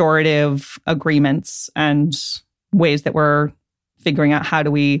restorative agreements and ways that we're figuring out how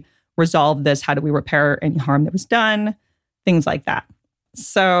do we resolve this, how do we repair any harm that was done, things like that.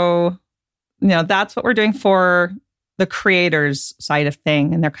 So, that's what we're doing for the creators side of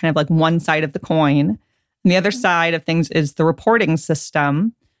thing. And they're kind of one side of the coin. And the other side of things is the reporting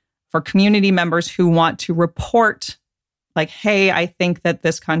system for community members who want to report, hey, I think that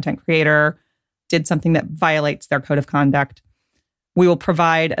this content creator did something that violates their code of conduct. We will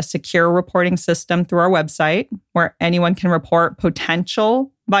provide a secure reporting system through our website where anyone can report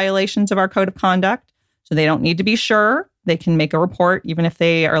potential violations of our code of conduct. So they don't need to be sure. They can make a report, even if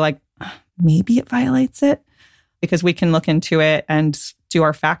they are maybe it violates it, because we can look into it and do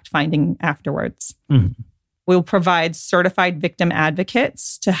our fact finding afterwards. We'll provide certified victim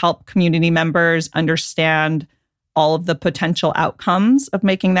advocates to help community members understand all of the potential outcomes of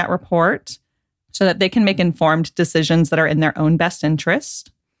making that report so that they can make informed decisions that are in their own best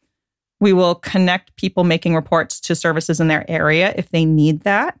interest. We will connect people making reports to services in their area if they need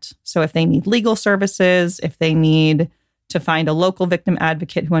that. So if they need legal services, if they need to find a local victim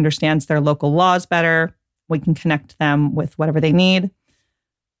advocate who understands their local laws better, we can connect them with whatever they need.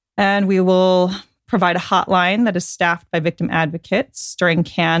 And we will provide a hotline that is staffed by victim advocates during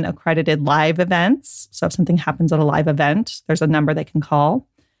CAN accredited live events. So if something happens at a live event, there's a number they can call,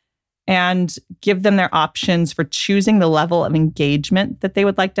 and give them their options for choosing the level of engagement that they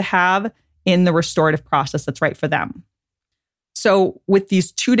would like to have in the restorative process that's right for them. So with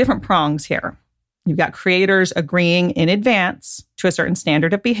these two different prongs here, you've got creators agreeing in advance to a certain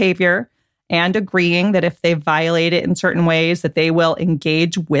standard of behavior and agreeing that if they violate it in certain ways, that they will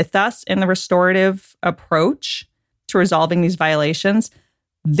engage with us in the restorative approach to resolving these violations.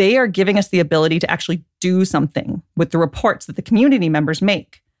 They are giving us the ability to actually do something with the reports that the community members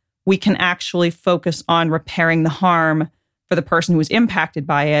make. We can actually focus on repairing the harm for the person who was impacted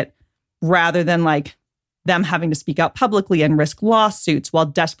by it, rather than like them having to speak out publicly and risk lawsuits while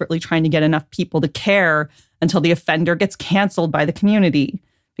desperately trying to get enough people to care until the offender gets canceled by the community.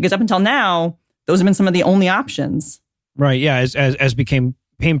 Because up until now, those have been some of the only options. Right. Yeah. As became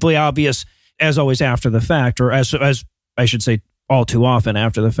painfully obvious, as always after the fact, or as I should say, all too often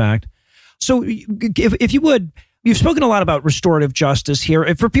after the fact. So if you would, you've spoken a lot about restorative justice here.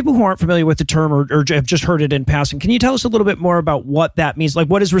 If for people who aren't familiar with the term or have just heard it in passing, can you tell us a little bit more about what that means? Like,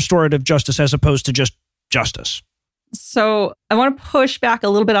 what is restorative justice as opposed to just justice? So I want to push back a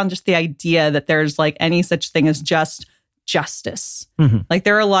little bit on just the idea that there's like any such thing as just justice. Mm-hmm. Like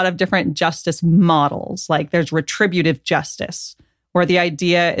there are a lot of different justice models. Like there's retributive justice, where the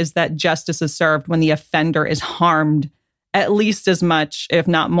idea is that justice is served when the offender is harmed at least as much, if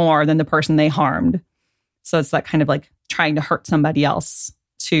not more, than the person they harmed. So it's that kind of like trying to hurt somebody else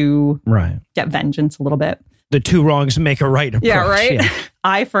to get vengeance a little bit. The two wrongs make a right approach. Yeah, right? Yeah.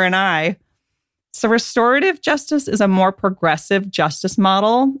 Eye for an eye. So restorative justice is a more progressive justice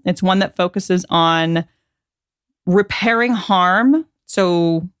model. It's one that focuses on repairing harm,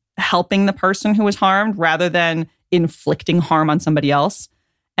 so helping the person who was harmed rather than inflicting harm on somebody else.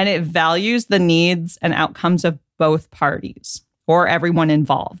 And it values the needs and outcomes of both parties or everyone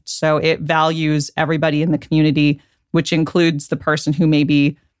involved. So it values everybody in the community, which includes the person who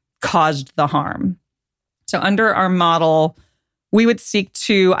maybe caused the harm. So under our model, we would seek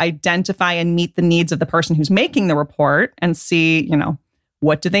to identify and meet the needs of the person who's making the report and see,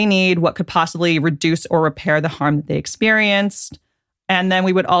 what do they need? What could possibly reduce or repair the harm that they experienced? And then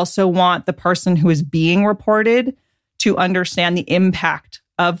we would also want the person who is being reported to understand the impact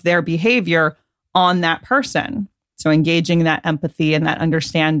of their behavior on that person. So engaging that empathy and that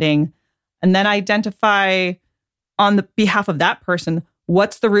understanding, and then identify on the behalf of that person,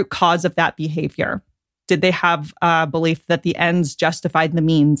 what's the root cause of that behavior? Did they have a belief that the ends justified the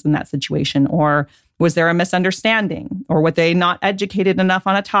means in that situation? Or was there a misunderstanding? Or were they not educated enough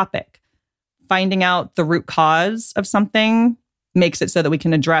on a topic? Finding out the root cause of something makes it so that we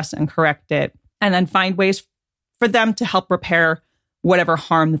can address and correct it, and then find ways for them to help repair whatever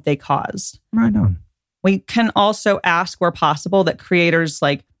harm that they caused. Right on. We can also ask where possible that creators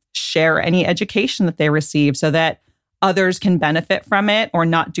share any education that they receive so that others can benefit from it or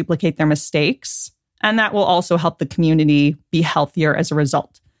not duplicate their mistakes. And that will also help the community be healthier as a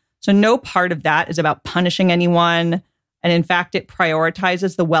result. So no part of that is about punishing anyone. And in fact, it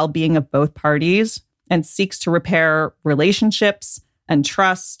prioritizes the well-being of both parties and seeks to repair relationships and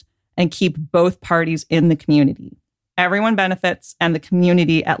trust and keep both parties in the community. Everyone benefits, and the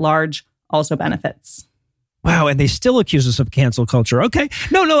community at large also benefits. Wow, and they still accuse us of cancel culture. Okay,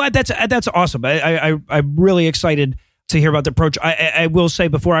 no, that's awesome. I'm really excited to hear about the approach. I will say,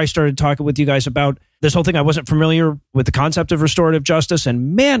 before I started talking with you guys about this whole thing, I wasn't familiar with the concept of restorative justice,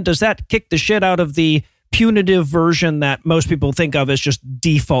 and man, does that kick the shit out of the punitive version that most people think of as just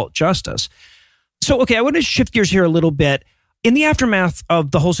default justice. So, okay, I want to shift gears here a little bit. In the aftermath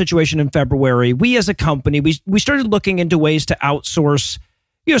of the whole situation in February, we as a company, we started looking into ways to outsource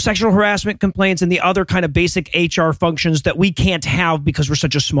sexual harassment complaints and the other kind of basic HR functions that we can't have because we're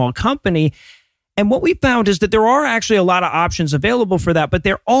such a small company. And what we found is that there are actually a lot of options available for that, but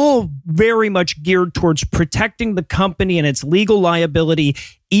they're all very much geared towards protecting the company and its legal liability,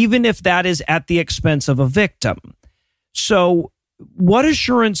 even if that is at the expense of a victim. So what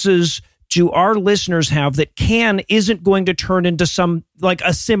assurances do our listeners have that CAN isn't going to turn into some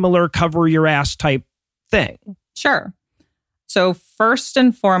a similar cover your ass type thing? Sure. So first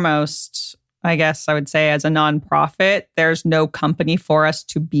and foremost, I guess I would say as a nonprofit, there's no company for us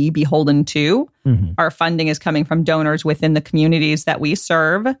to be beholden to. Mm-hmm. Our funding is coming from donors within the communities that we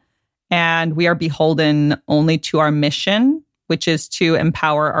serve, and we are beholden only to our mission, which is to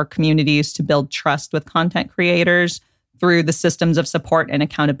empower our communities to build trust with content creators through the systems of support and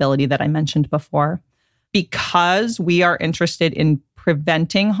accountability that I mentioned before. Because we are interested in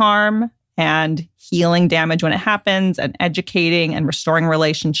preventing harm and healing damage when it happens and educating and restoring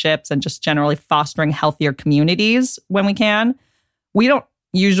relationships and just generally fostering healthier communities when we can, we don't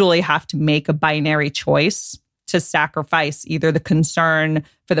usually have to make a binary choice to sacrifice either the concern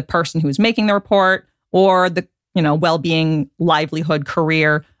for the person who's making the report or the, well-being, livelihood,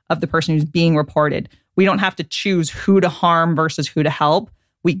 career of the person who's being reported. We don't have to choose who to harm versus who to help.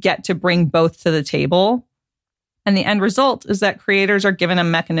 We get to bring both to the table. And the end result is that creators are given a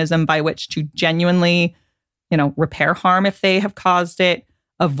mechanism by which to genuinely, repair harm if they have caused it,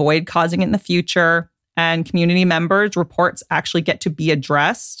 avoid causing it in the future, and community members' reports actually get to be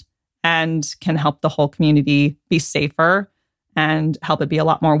addressed and can help the whole community be safer and help it be a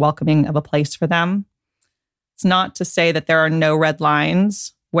lot more welcoming of a place for them. It's not to say that there are no red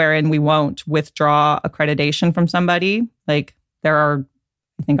lines wherein we won't withdraw accreditation from somebody. Like there are,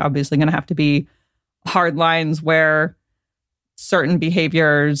 I think, obviously going to have to be hard lines where certain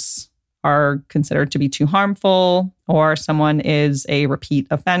behaviors are considered to be too harmful or someone is a repeat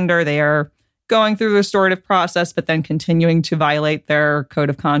offender. They are going through the restorative process, but then continuing to violate their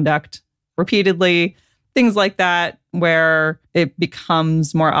code of conduct repeatedly. Things like that, where it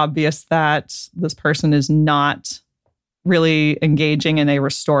becomes more obvious that this person is not really engaging in a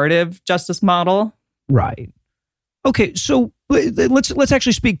restorative justice model. Right. Okay, so let's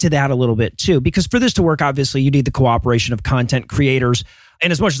actually speak to that a little bit too, because for this to work, obviously, you need the cooperation of content creators.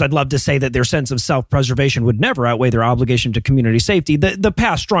 And as much as I'd love to say that their sense of self-preservation would never outweigh their obligation to community safety, the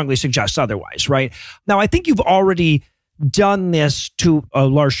past strongly suggests otherwise, right? Now, I think you've already done this to a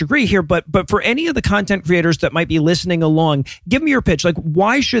large degree here, but for any of the content creators that might be listening along, give me your pitch. Like,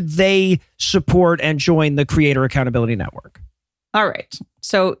 why should they support and join the Creator Accountability Network? All right.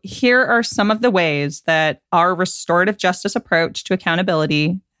 So here are some of the ways that our restorative justice approach to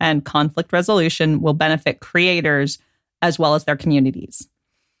accountability and conflict resolution will benefit creators as well as their communities.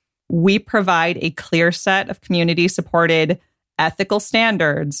 We provide a clear set of community-supported ethical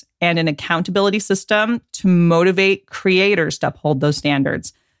standards and an accountability system to motivate creators to uphold those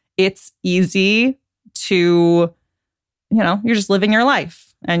standards. It's easy to, you're just living your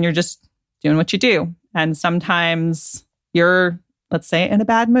life and you're just doing what you do. And sometimes you're, let's say, in a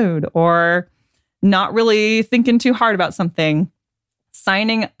bad mood or not really thinking too hard about something.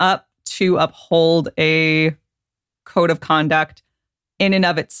 Signing up to uphold a code of conduct in and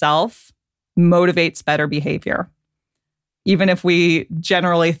of itself motivates better behavior. Even if we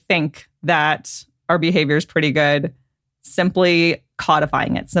generally think that our behavior is pretty good, simply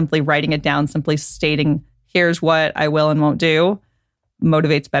codifying it, simply writing it down, simply stating, here's what I will and won't do,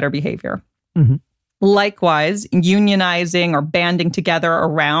 motivates better behavior. Mm-hmm. Likewise, unionizing or banding together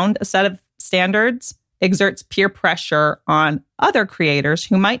around a set of standards exerts peer pressure on other creators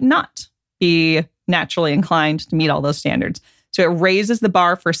who might not be naturally inclined to meet all those standards. So it raises the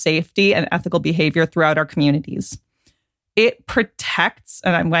bar for safety and ethical behavior throughout our communities. It protects,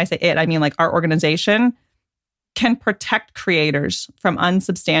 and when I say it, I mean like our organization, can protect creators from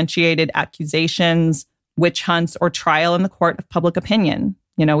unsubstantiated accusations, witch hunts, or trial in the court of public opinion.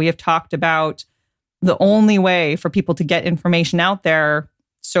 We have talked about the only way for people to get information out there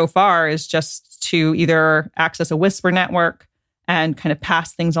so far is just to either access a whisper network and kind of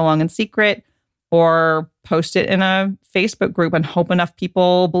pass things along in secret or post it in a Facebook group and hope enough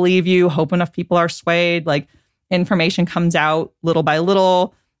people believe you, hope enough people are swayed. Like information comes out little by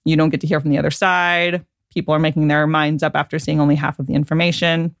little. You don't get to hear from the other side. People are making their minds up after seeing only half of the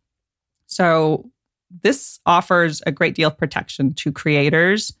information. So this offers a great deal of protection to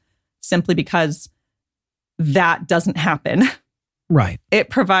creators simply because that doesn't happen. Right. It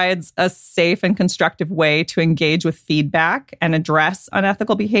provides a safe and constructive way to engage with feedback and address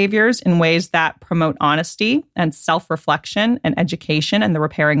unethical behaviors in ways that promote honesty and self-reflection and education and the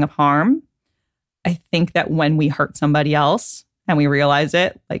repairing of harm. I think that when we hurt somebody else and we realize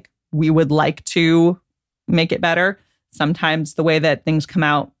it, like we would like to make it better, sometimes the way that things come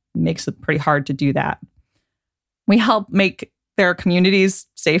out makes it pretty hard to do that. We help make their communities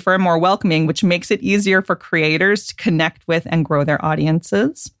safer and more welcoming, which makes it easier for creators to connect with and grow their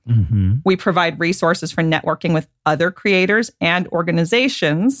audiences. Mm-hmm. We provide resources for networking with other creators and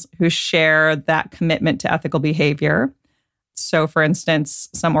organizations who share that commitment to ethical behavior. So, for instance,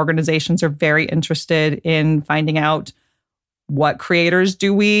 some organizations are very interested in finding out what creators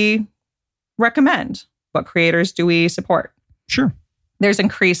do we recommend? What creators do we support? Sure. There's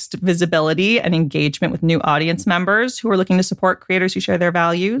increased visibility and engagement with new audience members who are looking to support creators who share their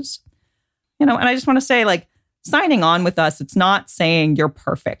values. And I just want to say, like, signing on with us, it's not saying you're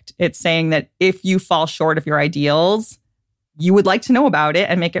perfect. It's saying that if you fall short of your ideals, you would like to know about it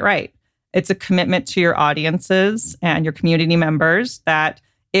and make it right. It's a commitment to your audiences and your community members that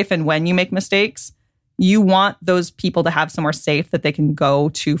if and when you make mistakes, you want those people to have somewhere safe that they can go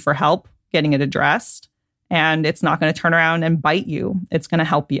to for help getting it addressed. And it's not going to turn around and bite you. It's going to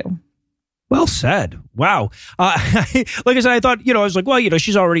help you. Well said. Wow. Like I said, I thought, I was like, well,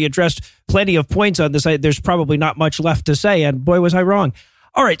 she's already addressed plenty of points on this. There's probably not much left to say. And boy, was I wrong.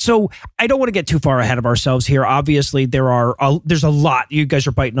 All right. So I don't want to get too far ahead of ourselves here. Obviously, there's a lot. You guys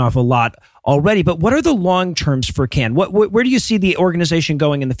are biting off a lot already. But what are the long terms for CAN? Where do you see the organization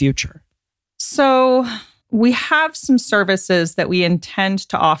going in the future? So we have some services that we intend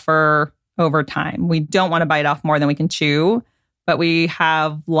to offer over time. We don't want to bite off more than we can chew, but we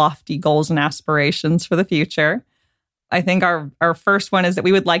have lofty goals and aspirations for the future. I think our first one is that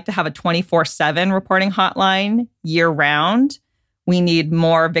we would like to have a 24/7 reporting hotline year round. We need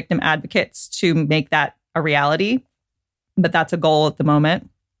more victim advocates to make that a reality, but that's a goal at the moment.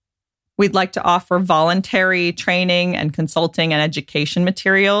 We'd like to offer voluntary training and consulting and education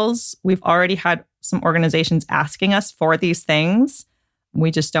materials. We've already had some organizations asking us for these things.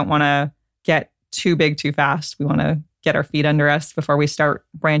 We just don't want to get too big too fast. We want to get our feet under us before we start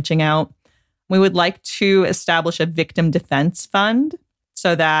branching out. We would like to establish a victim defense fund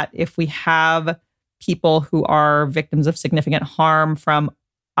so that if we have people who are victims of significant harm from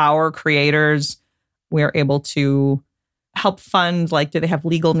our creators, we're able to help fund, like, do they have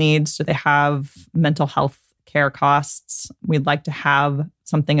legal needs? Do they have mental health care costs? We'd like to have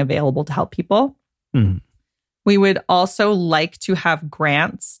something available to help people. Mm-hmm. We would also like to have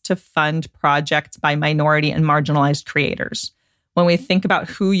grants to fund projects by minority and marginalized creators. When we think about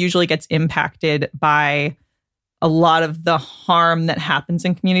who usually gets impacted by a lot of the harm that happens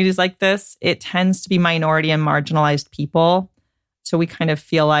in communities like this, it tends to be minority and marginalized people. So we kind of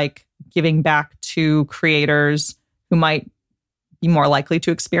feel like giving back to creators who might be more likely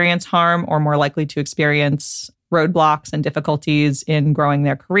to experience harm or more likely to experience roadblocks and difficulties in growing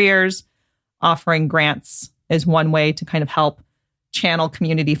their careers. Offering grants is one way to kind of help channel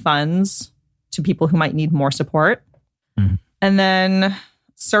community funds to people who might need more support. Mm-hmm. And then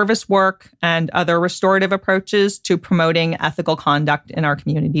service work and other restorative approaches to promoting ethical conduct in our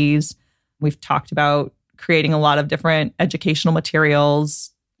communities. We've talked about creating a lot of different educational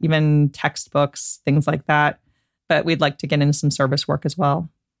materials, even textbooks, things like that. But we'd like to get into some service work as well.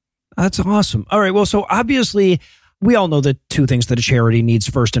 That's awesome. All right. Well, so obviously, we all know the two things that a charity needs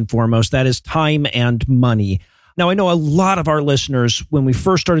first and foremost. That is time and money. Now, I know a lot of our listeners, when we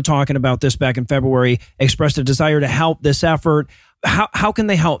first started talking about this back in February, expressed a desire to help this effort. How can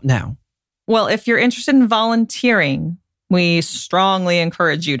they help now? Well, if you're interested in volunteering, we strongly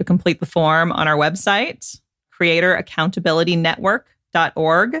encourage you to complete the form on our website,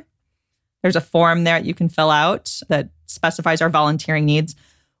 creatoraccountabilitynetwork.org. There's a form there you can fill out that specifies our volunteering needs.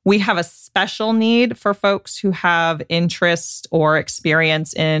 We have a special need for folks who have interest or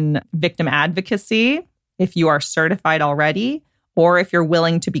experience in victim advocacy, if you are certified already, or if you're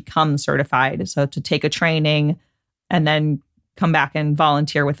willing to become certified. So to take a training and then come back and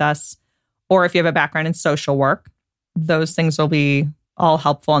volunteer with us, or if you have a background in social work, those things will be all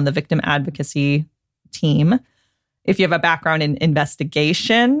helpful on the victim advocacy team. If you have a background in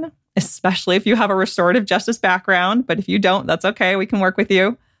investigation, especially if you have a restorative justice background, but if you don't, that's okay. We can work with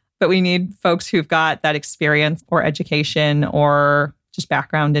you. But we need folks who've got that experience or education or just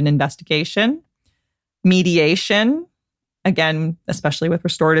background in investigation. Mediation, again, especially with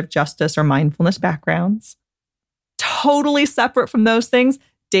restorative justice or mindfulness backgrounds. Totally separate from those things,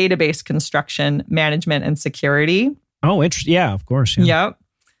 database construction, management, and security. Oh, interesting. Yeah, of course. Yeah. Yep.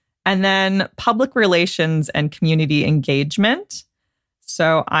 And then public relations and community engagement.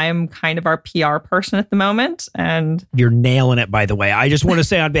 So I'm kind of our PR person at the moment. And you're nailing it, by the way. I just want to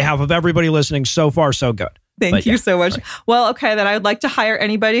say on behalf of everybody listening, so far, so good. Thank you so much. Right. Well, okay, then I would like to hire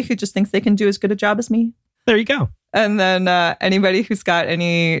anybody who just thinks they can do as good a job as me. There you go. And then anybody who's got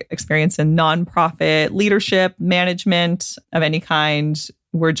any experience in nonprofit leadership, management of any kind.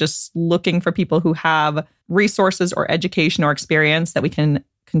 We're just looking for people who have resources or education or experience that we can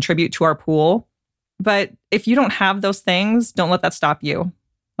contribute to our pool. But if you don't have those things, don't let that stop you.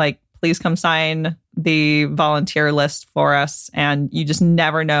 Like, please come sign the volunteer list for us. And you just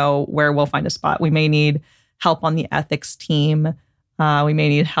never know where we'll find a spot. We may need help on the ethics team. We may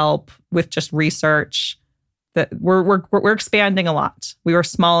need help with just research. That we're expanding a lot. We were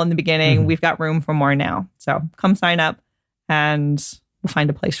small in the beginning. Mm-hmm. We've got room for more now. So come sign up and we'll find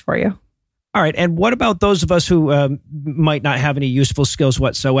a place for you. All right. And what about those of us who might not have any useful skills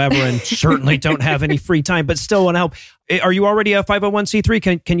whatsoever and certainly don't have any free time, but still want to help? Are you already a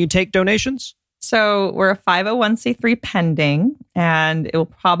 501c3? Can you take donations? So we're a 501c3 pending, and it will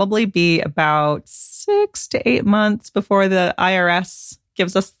probably be about 6 to 8 months before the IRS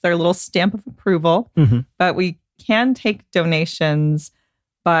gives us their little stamp of approval. Mm-hmm. But we can take donations,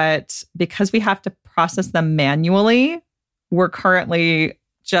 but because we have to process them manually, we're currently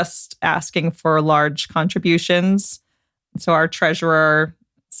just asking for large contributions. So our treasurer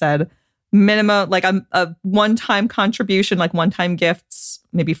said minimum, like a one-time contribution, like one-time gifts,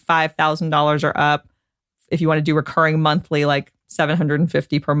 maybe $5,000 or up. If you want to do recurring monthly, like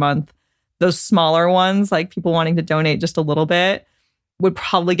 $750 per month. Those smaller ones, like people wanting to donate just a little bit, would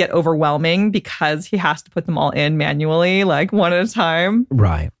probably get overwhelming because he has to put them all in manually, like one at a time.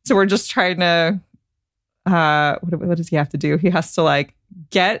 Right. So we're just trying to, what does he have to do? He has to like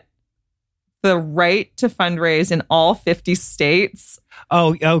get the right to fundraise in all 50 states.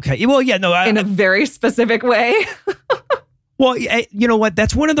 Oh, okay. Well, yeah, no. In a very specific way. Well, you know what?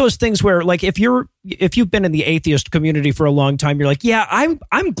 That's one of those things where, like, if you've been in the atheist community for a long time, you're like, yeah,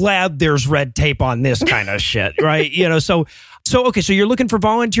 I'm glad there's red tape on this kind of shit, right? You know, so okay, so you're looking for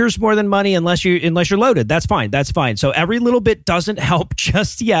volunteers more than money, unless you're loaded. That's fine. So every little bit doesn't help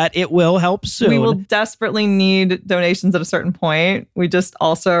just yet. It will help soon. We will desperately need donations at a certain point. We just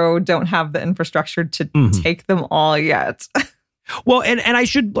also don't have the infrastructure to take them all yet. Well, and I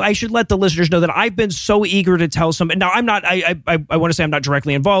should let the listeners know that I've been so eager to tell some. Now, I'm not. I want to say I'm not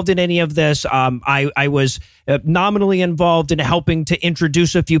directly involved in any of this. I was nominally involved in helping to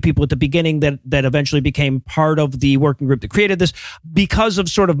introduce a few people at the beginning that eventually became part of the working group that created this. Because of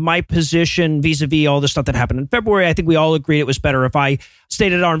sort of my position vis-a-vis all the stuff that happened in February, I think we all agreed it was better if I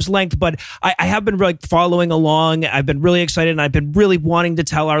stayed at arm's length. But I have been like following along. I've been really excited, and I've been really wanting to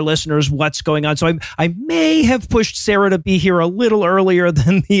tell our listeners what's going on. So I may have pushed Sarah to be here a little earlier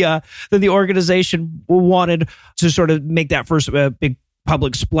than the organization wanted to sort of make that first big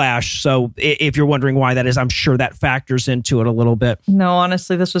public splash. So if you're wondering why that is, I'm sure that factors into it a little bit. No,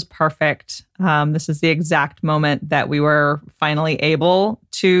 honestly, this was perfect. This is the exact moment that we were finally able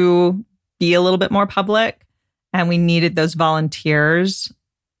to be a little bit more public, and we needed those volunteers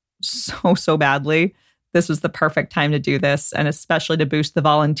so badly. This was the perfect time to do this, and especially to boost the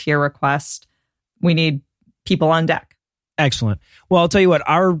volunteer request. We need people on deck. Excellent. Well, I'll tell you what,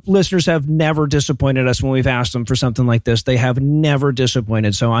 our listeners have never disappointed us when we've asked them for something like this. They have never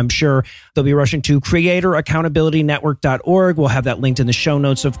disappointed. So I'm sure they'll be rushing to creatoraccountabilitynetwork.org. We'll have that linked in the show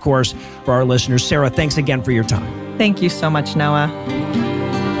notes, of course, for our listeners. Sarah, thanks again for your time. Thank you so much, Noah.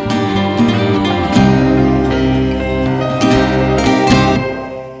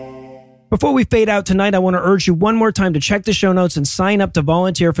 Before we fade out tonight, I want to urge you one more time to check the show notes and sign up to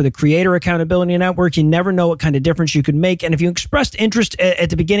volunteer for the Creator Accountability Network. You never know what kind of difference you could make. And if you expressed interest at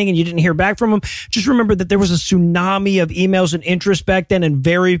the beginning and you didn't hear back from them, just remember that there was a tsunami of emails and interest back then and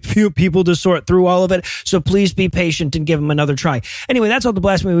very few people to sort through all of it. So please be patient and give them another try. Anyway, that's all the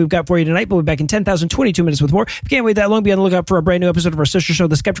blasphemy we've got for you tonight. But we'll be back in 10,022 minutes with more. If you can't wait that long, be on the lookout for a brand new episode of our sister show,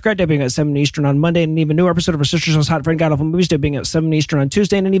 The Skeptocrat, debuting at 7 Eastern on Monday, and an even newer episode of our sister show's Hot Friend God Awful Movies, debuting at 7 Eastern on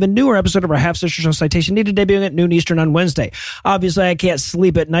Tuesday, and an even newer episode of our half-sister show Citation Needed, debuting at noon Eastern on Wednesday. Obviously, I can't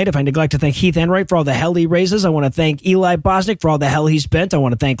sleep at night if I neglect to thank Heath Enright for all the hell he raises. I want to thank Eli Bosnick for all the hell he spent. I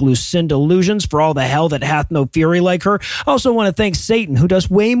want to thank Lucinda Illusions for all the hell that hath no fury like her. I also want to thank Satan, who does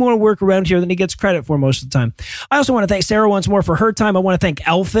way more work around here than he gets credit for most of the time. I also want to thank Sarah once more for her time. I want to thank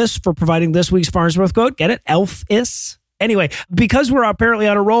Elphys for providing this week's Farnsworth quote. Get it? Elphys? Anyway, because we're apparently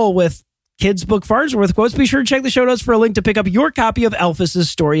on a roll with Kids Book Farnsworth quotes, be sure to check the show notes for a link to pick up your copy of Elphys'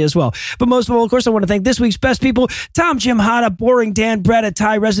 story as well. But most of all, of course, I want to thank this week's best people: Tom, Jim, Hada, Boring Dan, Brett,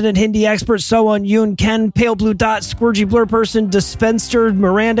 Atai, Resident Hindi Expert, So-Un, Yoon, Ken, Pale Blue Dot, Squirgy Blur Person, Dispenser,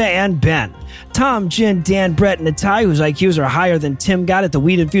 Miranda, and Ben. Tom, Jin, Dan, Brett, and Atai, whose IQs are higher than Tim got at the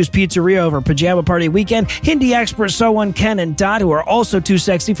Weed Infused Pizzeria over Pajama Party weekend. Hindi Expert, So-Un, Ken, and Dot, who are also too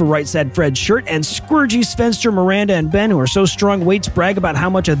sexy for Right Said Fred's shirt. And Squirgy, Spencer, Miranda, and Ben, who are so strong weights brag about how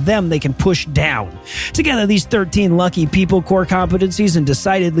much of them they can push down. Together, these 13 lucky people, core competencies, and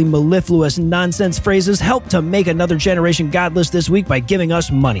decidedly mellifluous nonsense phrases help to make another generation godless this week by giving us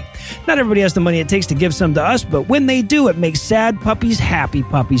money. Not everybody has the money it takes to give some to us, but when they do, it makes sad puppies happy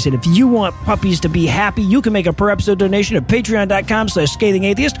puppies. And if you want puppies to be happy, you can make a per-episode donation at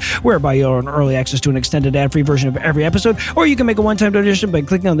patreon.com/scathingatheist, whereby you'll earn early access to an extended ad-free version of every episode, or you can make a one-time donation by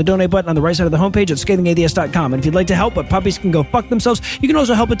clicking on the donate button on the right side of the homepage at scathingatheist.com. And if you'd like to help, but puppies can go fuck themselves, you can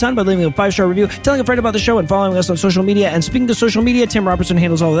also help a ton by leaving a 5-star review, telling a friend about the show, and following us on social media. And speaking of social media, Tim Robertson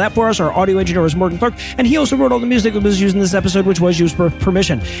handles all of that for us. Our audio engineer is Morgan Clark, and he also wrote all the music that was used in this episode, which was used per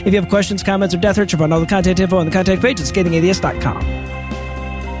permission. If you have questions, comments, or death threats, you'll find all the contact info on the contact page at scathingatheist.com.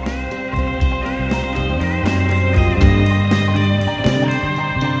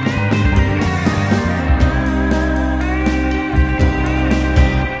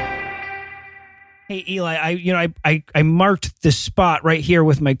 Hey, Eli, I marked this spot right here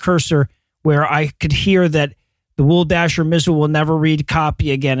with my cursor where I could hear that the Wool Dasher missile will never read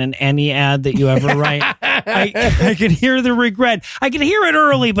copy again in any ad that you ever write. I could hear the regret. I could hear it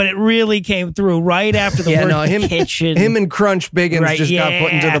early, but it really came through right after the word kitchen. Him and Crunch Biggins got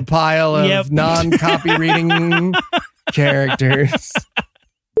put into the pile of non-copy reading characters.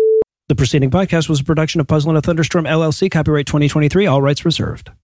 The preceding podcast was a production of Puzzle and a Thunderstorm, LLC, copyright 2023, all rights reserved.